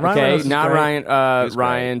 Yeah. No, Ryan Okay, Reynolds is not great. Ryan. was great.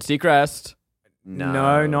 Ryan Seacrest.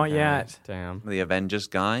 No, not yet. Damn. The Avengers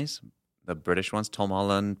guys, the British ones, Tom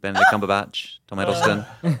Holland, Benedict Cumberbatch, Tom Hiddleston.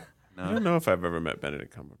 I don't know if I've ever met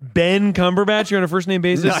Benedict Cumberbatch. Ben Cumberbatch, you're on a first name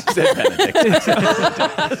basis? No, I said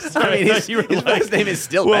Benedict. Sorry, I mean, his first name is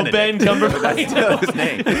still Well, Benedict. Ben Cumberbatch. That's still his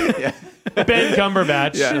name. Yeah. Ben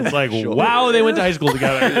Cumberbatch. It's like, wow, they went to high school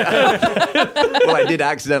together. Well, I did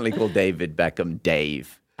accidentally call David Beckham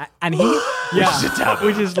Dave. And he,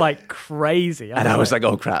 which is like crazy. And I was like,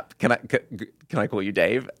 oh crap, can I call you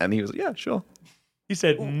Dave? And he was like, yeah, sure. He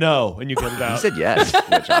said no, and you cut it out. He said yes,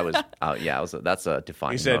 which I was, that's a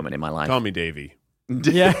defining He said, moment in my life. call me Davey.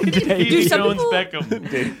 yeah, Davey some Jones people-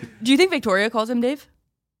 Beckham. Do you think Victoria calls him Dave?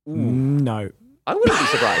 no, I wouldn't be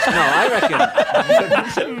surprised. No,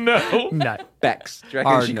 I reckon No. Bex. Do you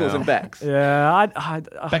reckon she calls him Bex? yeah, I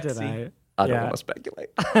don't Betsy. know. I don't Yeah. want to speculate.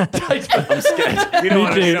 I'm scared. We don't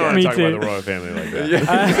want too, to me talk too. about the royal family like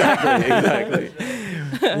that. Exactly.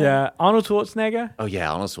 Yeah, Arnold Schwarzenegger. Oh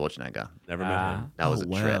yeah, Arnold Schwarzenegger. Never met him. That was a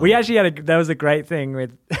trip. We actually there was a great thing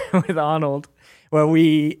with with Arnold where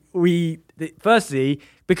firstly,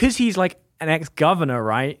 because he's like an ex-governor,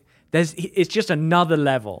 right? It's just another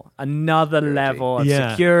level of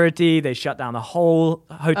Yeah. security. They shut down the whole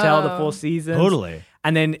hotel, the Four Seasons. Totally.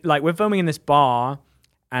 And then like we're filming in this bar,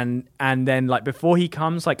 and then like before he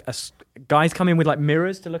comes, like guys come in with like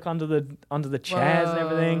mirrors to look under the chairs and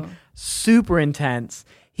everything. Super intense.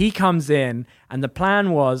 He comes in, and the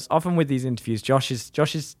plan was often with these interviews, Josh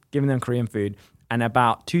is giving them Korean food, and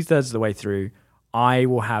about 2/3 of the way through, I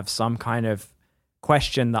will have some kind of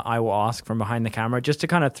question that I will ask from behind the camera just to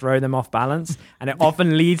kind of throw them off balance, and it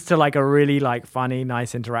often leads to like a really like funny,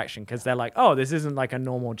 nice interaction because they're like, oh, this isn't like a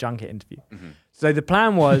normal junket interview. Mm-hmm. So the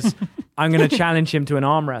plan was I'm going to challenge him to an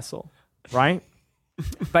arm wrestle, right?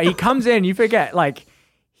 But he comes in, you forget, like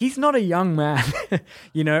he's not a young man,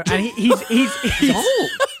 you know, and he's old.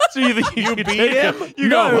 So you think you beat him? You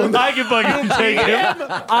go, I can fucking take him.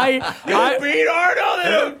 I Beat Arnold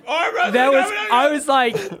in an arm wrestling. I was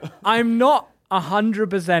like, I'm not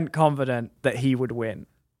 100% confident that he would win.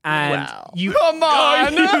 And you Come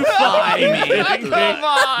on! you Come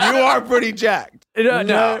on! You are pretty jacked.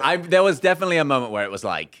 No, there was definitely a moment where it was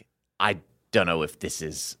like, I don't know if this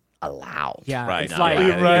is allowed. yeah, Right. it's No, like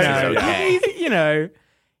yeah, right. okay.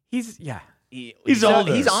 He's He's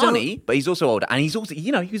older. He's Arnie, but he's also older, and he's also,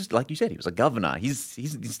 you know, he was like you said, he was a governor. He's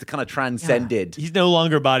the kind of transcended He's no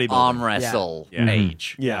longer bodybuilding. arm wrestle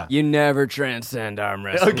age. Yeah. You never transcend arm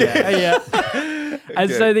wrestling. yeah.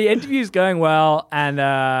 And so the interview's going well, and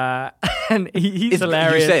he's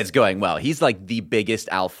hilarious. You say it's going well. He's like the biggest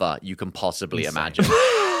alpha you can possibly imagine.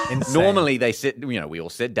 Normally they sit, you know, we all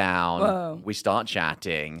sit down, Whoa. we start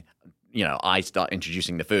chatting. You know, I start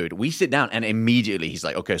introducing the food. We sit down, and immediately he's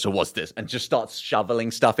like, "Okay, so what's this?" and just starts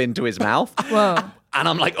shoveling stuff into his mouth. Whoa. And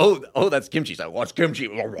I'm like, "Oh, that's kimchi." He's like, "What's kimchi?"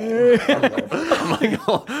 I'm like,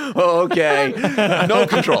 "Oh, okay." No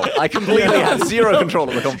control. I completely have zero control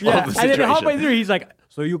of the situation. And then halfway through, he's like,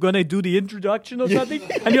 "So you're gonna do the introduction or something?"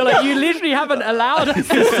 And you're like, "You literally haven't allowed us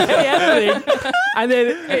to say anything." And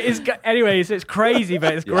then anyways, it's crazy,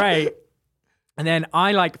 but it's great. And then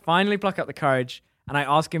I like finally pluck up the courage. And I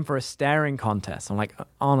ask him for a staring contest. I'm like,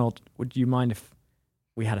 Arnold, would you mind if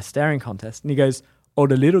we had a staring contest? And he goes, oh,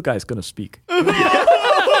 the little guy's going to speak.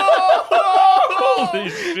 Holy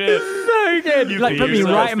shit. So good. You Like, beat put me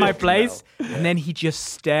yourself. right in my place. And then he just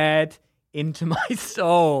stared into my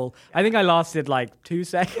soul. I think I lasted like 2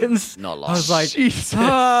 seconds. Not long. I was like, Jesus.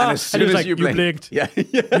 ah. And as soon he was as like, you blinked. Yeah.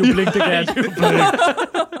 Yeah. You blinked again.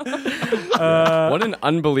 What an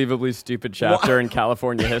unbelievably stupid chapter in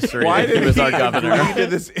California history. Why He did was he our governor. agree to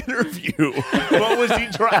this interview? What was he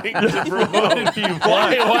trying to promote?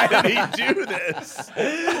 Why did he do this?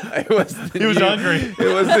 It was He was hungry. It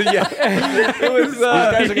was the It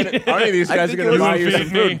was. These guys are going to buy you some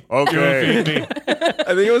food. Okay. Feed me.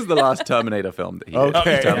 I think it was the last Terminator film that he did.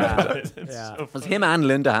 Okay. Terminator. Yeah. It was him and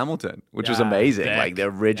Linda Hamilton, which was amazing. Dick. Like the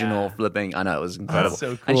original flipping. I know, it was incredible.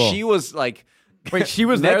 so And cool. she was like. Wait, she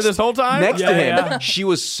was there this whole time? Next to him, Yeah. she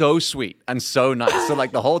was so sweet and so nice. So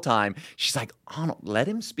like the whole time, she's like, Arnold, let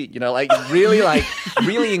him speak. You know, like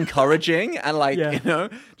really encouraging and like, Yeah. you know,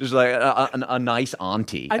 just like a nice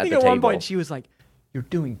auntie. I think the at one table. point she was like, you're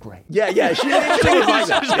doing great. Yeah, she was like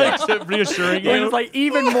that. Just like reassuring It you. was like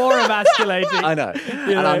even more emasculating. I know.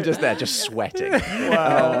 And I'm just there, just sweating.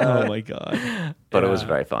 Oh my God. But it was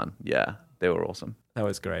very fun. Yeah, they were awesome. That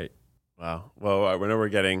was great. Wow. Well, we know we're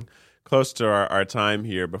getting close to our time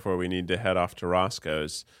here before we need to head off to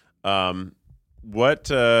Roscoe's. What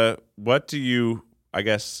do you, I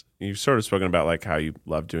guess you've sort of spoken about like how you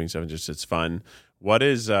love doing stuff and just it's fun. What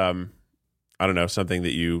is, I don't know, something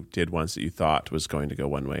that you did once that you thought was going to go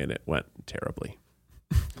one way and it went terribly?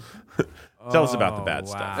 Tell us about the bad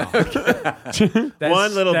stuff.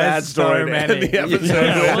 One little bad story to end the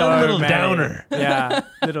episode. One little downer. Yeah,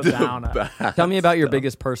 little downer. Tell me about your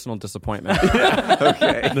biggest personal disappointment.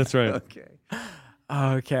 Okay. That's right.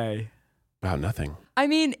 Okay. About nothing. I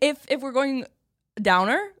mean, if we're going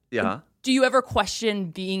downer, Yeah. do you ever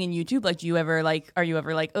question being in YouTube? Like, are you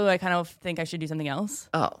ever like, oh, I kind of think I should do something else?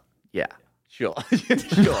 Oh, yeah. Sure.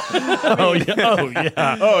 Sure. Oh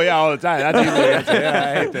yeah. Oh yeah, all the time. That's usually the answer. Yeah,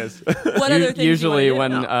 I hate this. What other things? Usually do you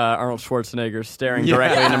when wanna do? Arnold Schwarzenegger's staring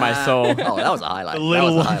directly into my soul. Oh, that was a highlight. The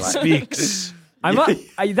little That was a one highlight. speaks.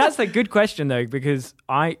 That's a good question though, because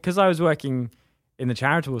I was working in the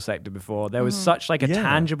charitable sector before. There was such like a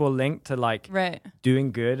tangible link to like Right.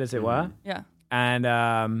 doing good, as it were, Yeah. and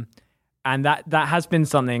that has been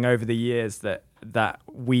something over the years that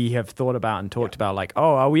we have thought about and talked about. Like,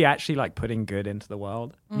 oh, are we actually like putting good into the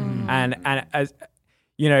world? And as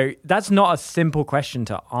you know, that's not a simple question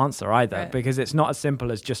to answer either, Right. because it's not as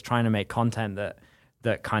simple as just trying to make content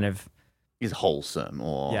that kind of Is wholesome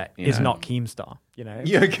or is not Keemstar, you know?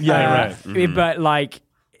 Yeah, right. But like,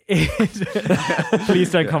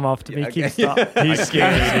 please don't come after me, Keemstar. He's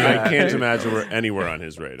scared. I can't imagine we're anywhere on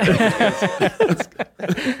his radar.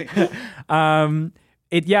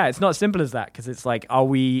 It's not as simple as that, because it's like,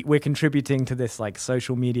 we're contributing to this like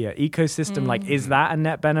social media ecosystem? Like, is that a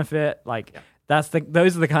net benefit? Like,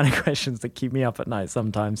 those are the kind of questions that keep me up at night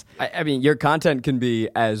sometimes. I mean, your content can be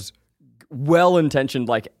as well-intentioned,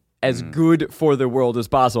 like as good for the world as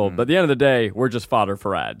possible. But at the end of the day, we're just fodder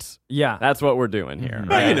for ads. Yeah. That's what we're doing here.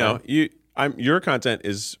 But you know, your content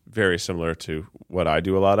is very similar to what I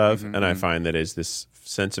do a lot of, and I find that is this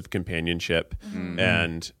sense of companionship,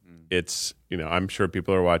 and it's, you know, I'm sure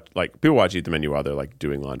people watch Eat the Menu while they're like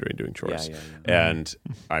doing laundry and doing chores, and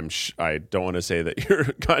I don't want to say that your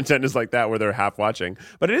content is like that where they're half watching,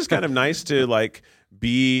 but it is kind of nice to like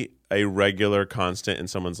be a regular constant in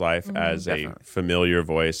someone's life as a familiar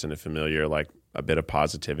voice and a familiar like a bit of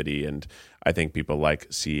positivity. And I think people like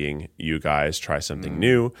seeing you guys try something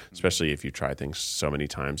new, especially if you try things so many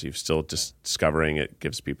times. You've still just discovering it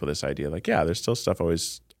gives people this idea like, yeah, there's still stuff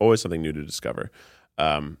always something new to discover.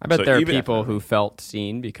 I bet there are people who felt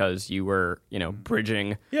seen because you were, you know,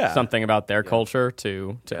 bridging something about their culture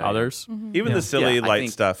to others. Even the silly I light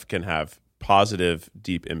think stuff can have positive,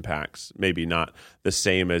 deep impacts. Maybe not the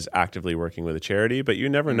same as actively working with a charity, but you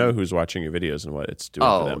never know who's watching your videos and what it's doing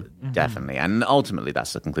for them. Definitely. And ultimately,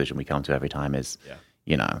 that's the conclusion we come to every time is,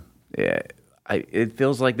 you know, it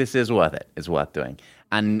feels like this is worth it. It's worth doing.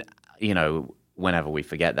 And, you know, whenever we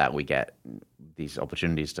forget that, we get these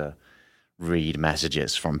opportunities to read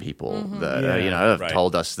messages from people that, you know, have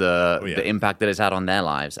told us the impact that it's had on their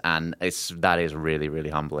lives. And that is really, really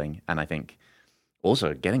humbling. And I think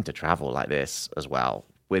also getting to travel like this as well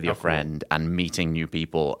with your friend and meeting new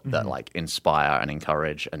people that like inspire and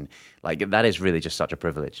encourage, and like that is really just such a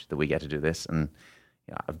privilege that we get to do this. And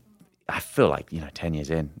you know, I feel like, you know, 10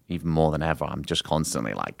 years in, even more than ever, I'm just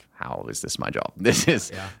constantly like, how is this my job? This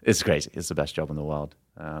is it's crazy. It's the best job in the world.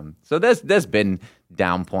 So there's been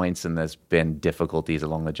down points and there's been difficulties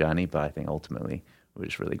along the journey, but I think ultimately we're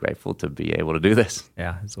just really grateful to be able to do this.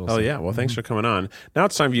 Yeah, it's awesome. Oh, yeah. Well, thanks for coming on. Now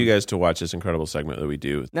it's time for you guys to watch this incredible segment that we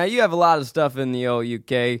do. Now, you have a lot of stuff in the old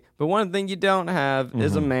UK, but one thing you don't have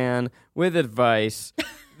is a man with advice.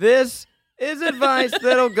 This is advice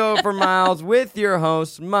that'll go for miles with your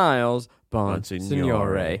host, Miles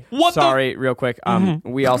Bonsignore. Sorry, real quick.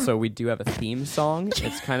 We do have a theme song.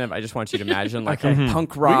 It's kind of, I just want you to imagine like a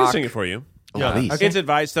punk We rock. can sing it for you. Yeah. Please. It's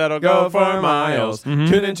advice that'll go for miles.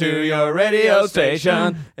 Tune into your radio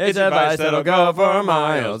station. It's advice that'll go for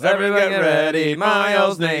miles. Everyone get ready,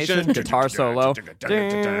 Miles Nation. Guitar solo.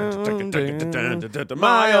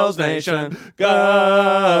 Miles Nation, go.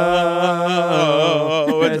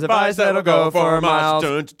 It's advice that'll go for miles.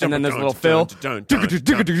 And then there's a little fill.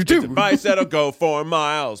 It's advice that'll go for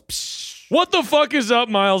miles. What the fuck is up,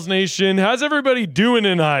 Miles Nation? How's everybody doing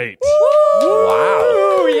tonight?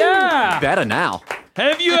 Wow. Yeah. Better now.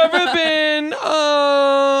 Have you ever been,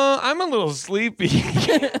 I'm a little sleepy.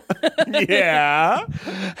 Yeah.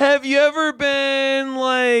 Have you ever been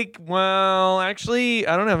like, well, actually,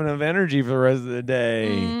 I don't have enough energy for the rest of the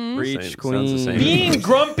day. Preach, Sounds the queen. same. Being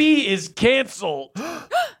grumpy is canceled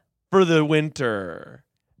for the winter.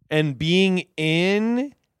 And being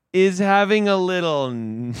in is having a little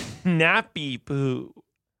nappy poo.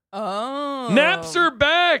 Oh. Naps are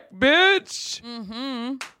back, bitch.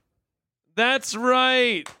 That's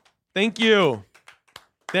right. Thank you.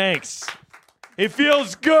 Thanks. It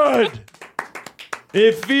feels good.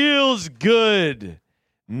 It feels good.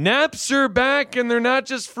 Naps are back, and they're not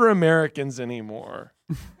just for Americans anymore.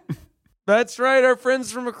 That's right. Our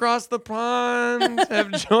friends from across the pond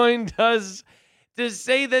have joined us to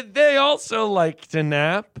say that they also like to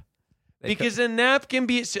nap. Because a nap can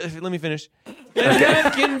be... Let me finish. A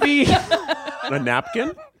nap can be... A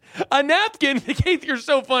napkin? A napkin? Keith, you're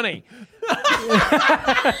so funny. A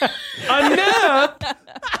nap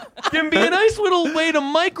can be a nice little way to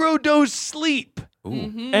microdose sleep.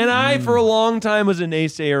 And I, for a long time, was a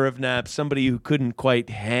naysayer of naps, somebody who couldn't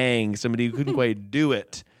quite hang, somebody who couldn't quite do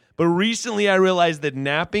it. But recently I realized that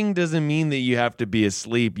napping doesn't mean that you have to be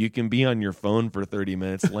asleep. You can be on your phone for 30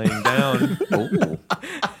 minutes laying down.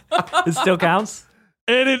 It still counts?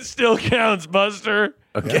 And it still counts, Buster.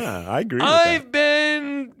 Okay. Yeah, I agree with I've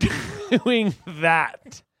been doing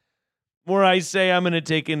that. Where I say I'm going to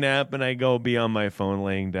take a nap and I go be on my phone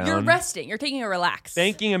laying down. You're resting. You're taking a relax.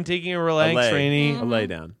 I'm taking a relax, Rainey. A lay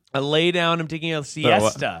down. A lay down. I'm taking a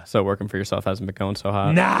siesta. So working for yourself hasn't been going so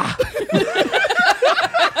hot? Nah.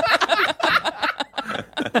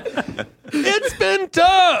 It's been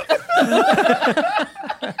tough.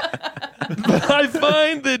 But I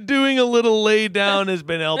find that doing a little lay down has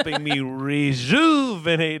been helping me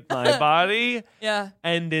rejuvenate my body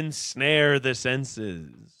and ensnare the senses.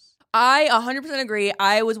 I 100% agree.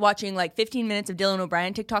 I was watching like 15 minutes of Dylan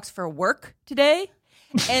O'Brien TikToks for work today,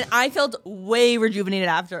 and I felt way rejuvenated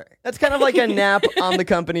after. That's kind of like a nap on the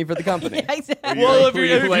company for the company. Yeah, exactly. Well, Were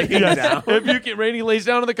you laying down? if you can, Rainey lays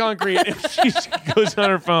down on the concrete and she goes on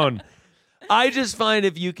her phone. I just find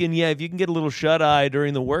if you can get a little shut eye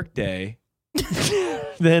during the workday,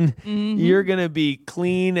 then you're gonna be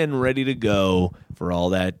clean and ready to go for all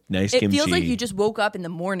that nice kimchi. It feels like you just woke up in the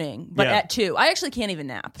morning, but at 2. I actually can't even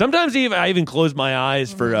nap. Sometimes I even close my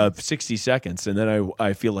eyes for 60 seconds, and then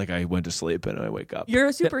I feel like I went to sleep, and I wake up. You're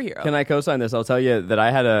a superhero. Can I co-sign this? I'll tell you that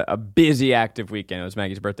I had a busy, active weekend. It was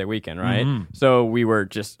Maggie's birthday weekend, right? So we were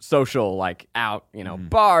just social, like out,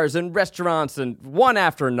 bars and restaurants, and one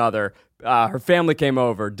after another. Her family came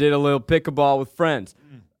over, did a little pickleball with friends.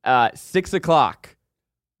 6 o'clock.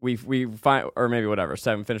 We find, or maybe whatever,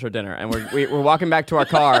 7, finish our dinner, and we're walking back to our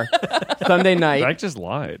car Sunday night. I just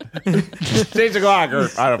lied. 6 o'clock, or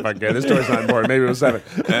I don't fucking care. This story's not important. Maybe it was 7.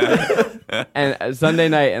 And Sunday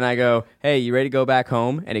night, and I go, hey, you ready to go back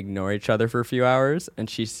home and ignore each other for a few hours? And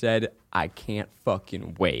she said, I can't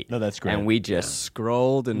fucking wait. No, that's great. And we just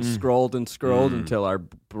scrolled and scrolled and scrolled until our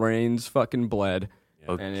brains fucking bled,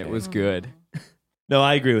 and it was good. No,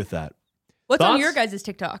 I agree with that. What's on Thoughts? your guys'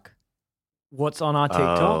 TikTok What's on our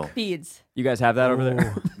TikTok? feeds? You guys have that over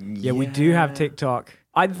there? Yeah, we do have TikTok.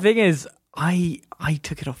 The thing is, I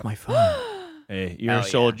took it off my phone. Hey, you're a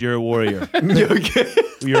soldier. You're a warrior.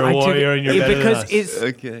 You're a warrior, and you're better because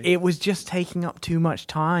than us. it was just taking up too much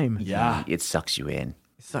time. Yeah. It sucks you in.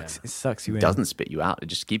 It sucks you in. It doesn't spit you out. It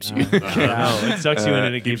just keeps you. It sucks you in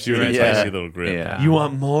and it keeps you right. Spicy little grip. Yeah. You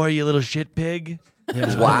want more, you little shit pig?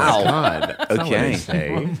 Wow. God. Okay.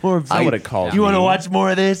 I would have called You want to watch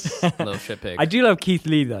more of this? Little shit pig. I do love Keith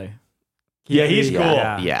Lee though. Yeah, he's Lee, cool.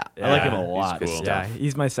 Yeah. I like him a lot. He's cool. Yeah,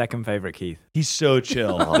 he's my second favorite Keith. He's so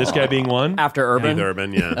chill. This guy being one. After Urban? Keith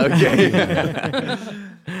Urban, yeah. Okay.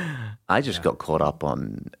 I just got caught up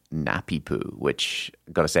on nappy poo, which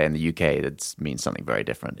I've got to say in the UK that means something very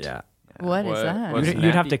different. Yeah. What is that? what's You'd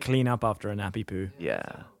have nappy? to clean up after a nappy poo. Yeah.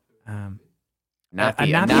 Um, Nappy, a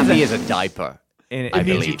nappy nappy is is a diaper. and It means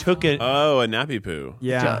you believe. took it. Oh, a nappy poo.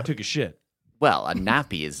 yeah. Took a shit. Well, a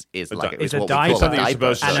nappy is like It's is a what diaper. we call a Something you're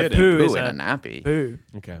diaper. supposed to and shit a in. poo Poo is in a- a nappy. Poo.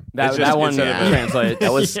 Okay. That, It's just- that one instead of a- translates.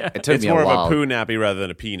 That was. It took It's me a more while. of a poo nappy rather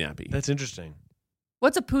than a pee nappy. That's interesting.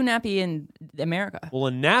 What's a poo nappy in America? Well,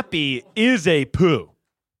 a nappy is a poo.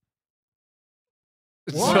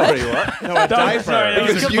 Sorry, what? No, a diaper. sorry, that was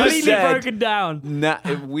Because you Completely said- broken down.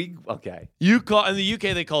 Okay. You call in the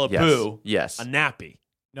UK they call it Yes. poo. Yes. A nappy.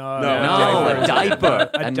 No, No, a diaper.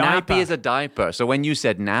 A A diaper. nappy is a diaper. So when you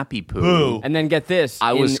said nappy poo, Poo. And then get this.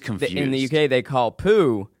 I was in the confused. UK, they call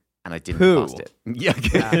poo. and I didn't Poo. bust it. Yeah.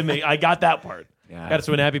 I got that part. Yeah. That's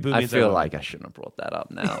what happy poo I means. feel like I shouldn't have brought that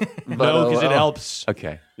up now. No, because it helps.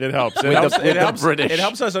 Okay. It helps. It With helps. the- It with the helps. British It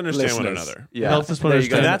helps us understand one listeners. another. Yeah. It helps us There you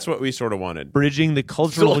understand. go. And that's what we sort of wanted. Bridging the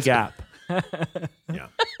cultural Sort of. gap. Yeah.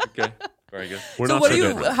 Okay. Very good. We're So not what so do you?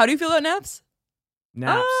 different. How do you feel about naps?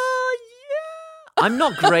 Naps. I'm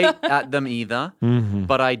not great at them either, Mm-hmm.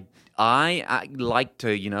 but I like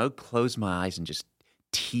to, close my eyes and just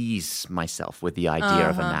tease myself with the idea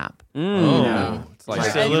of a nap. Oh. It's like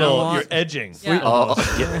Just I a little. don't You're edging. Yeah. Oh,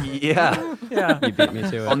 yeah. Yeah. You beat me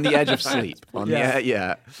to it. On the edge of sleep. Yeah.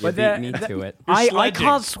 Yeah. You beat me to it. I sledging.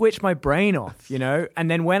 can't switch my brain off, you know?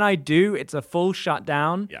 And then when I do, it's a full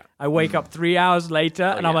shutdown. Yeah. I wake up 3 hours later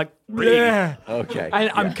and I'm yeah. like, bleh. Okay.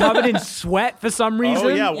 And I'm covered in sweat for some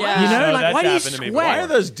reason. yeah, wow. You know, No, like, that's why do you happened to me before. Why sweat? are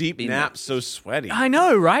those deep naps so sweaty? I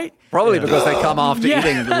know, right? Probably because they come after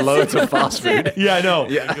eating loads of fast food. Yeah, I know.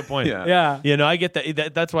 Yeah. Good point. Yeah. Yeah. You know, I get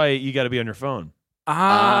that. That's why you got to be on your phone.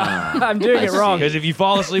 I'm doing it wrong. Because if you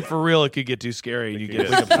fall asleep for real, it could get too scary. And you get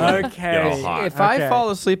like a Okay. all hot. If I Okay. fall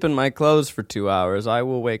asleep in my clothes for 2 hours, I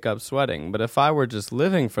will wake up sweating. But if I were just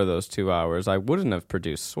living for those 2 hours, I wouldn't have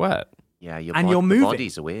produced sweat. Yeah, you're you're moving.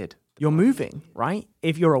 bodies are weird. You're moving, right?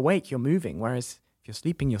 If you're awake, you're moving. Whereas if you're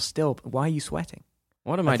sleeping, you're still. Why are you sweating?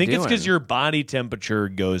 What am I I think doing? it's because your body temperature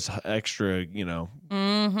goes extra,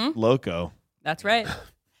 loco. That's right.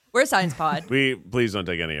 We're a science pod. Please don't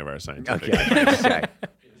take any of our scientific. Okay.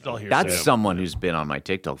 It's all hearsay. That's someone who's been on my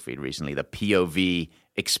TikTok feed recently, the POV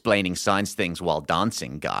explaining science things while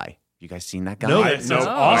dancing guy. You guys seen that guy? No, I that sounds I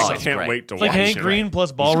awesome. can't great. wait to It's watch like Hank it. Green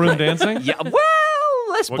plus ballroom dancing. Yeah, well,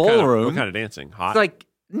 less What ballroom. What kind of dancing? Hot? It's like,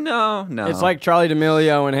 no. It's like Charlie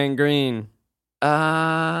D'Amelio and Hank Green.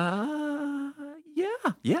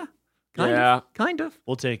 Yeah. Kind of.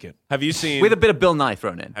 We'll take it. have you seen? With a bit of Bill Nye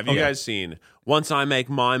thrown in. have you guys seen? Once I make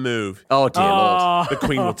my move, Oh, dear Lord. the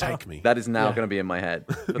queen will take me. That is now going to be in my head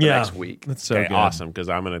for the Yeah. next week. That's so Okay, good. awesome, because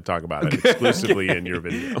I'm going to talk about it exclusively in your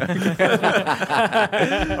video. All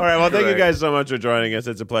right, well, thank you guys so much for joining us.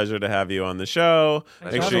 It's a pleasure to have you on the show.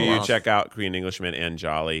 Make sure you check out Korean Englishman and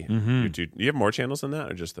Jolly. Do you have more channels than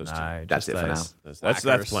that, or just those two? That's it for now.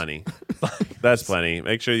 That's plenty. That's plenty.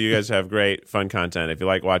 Make sure you guys have great, fun content. If you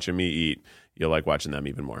like watching me eat, you'll like watching them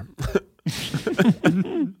even more.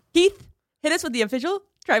 Keith, hit us with the official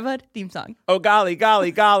Tripod theme song. Oh, golly,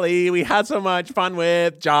 golly, golly. We had so much fun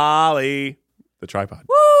with Jolly. The tripod.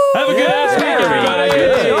 Have a good ass week, everybody.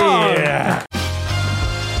 Good job. Yeah.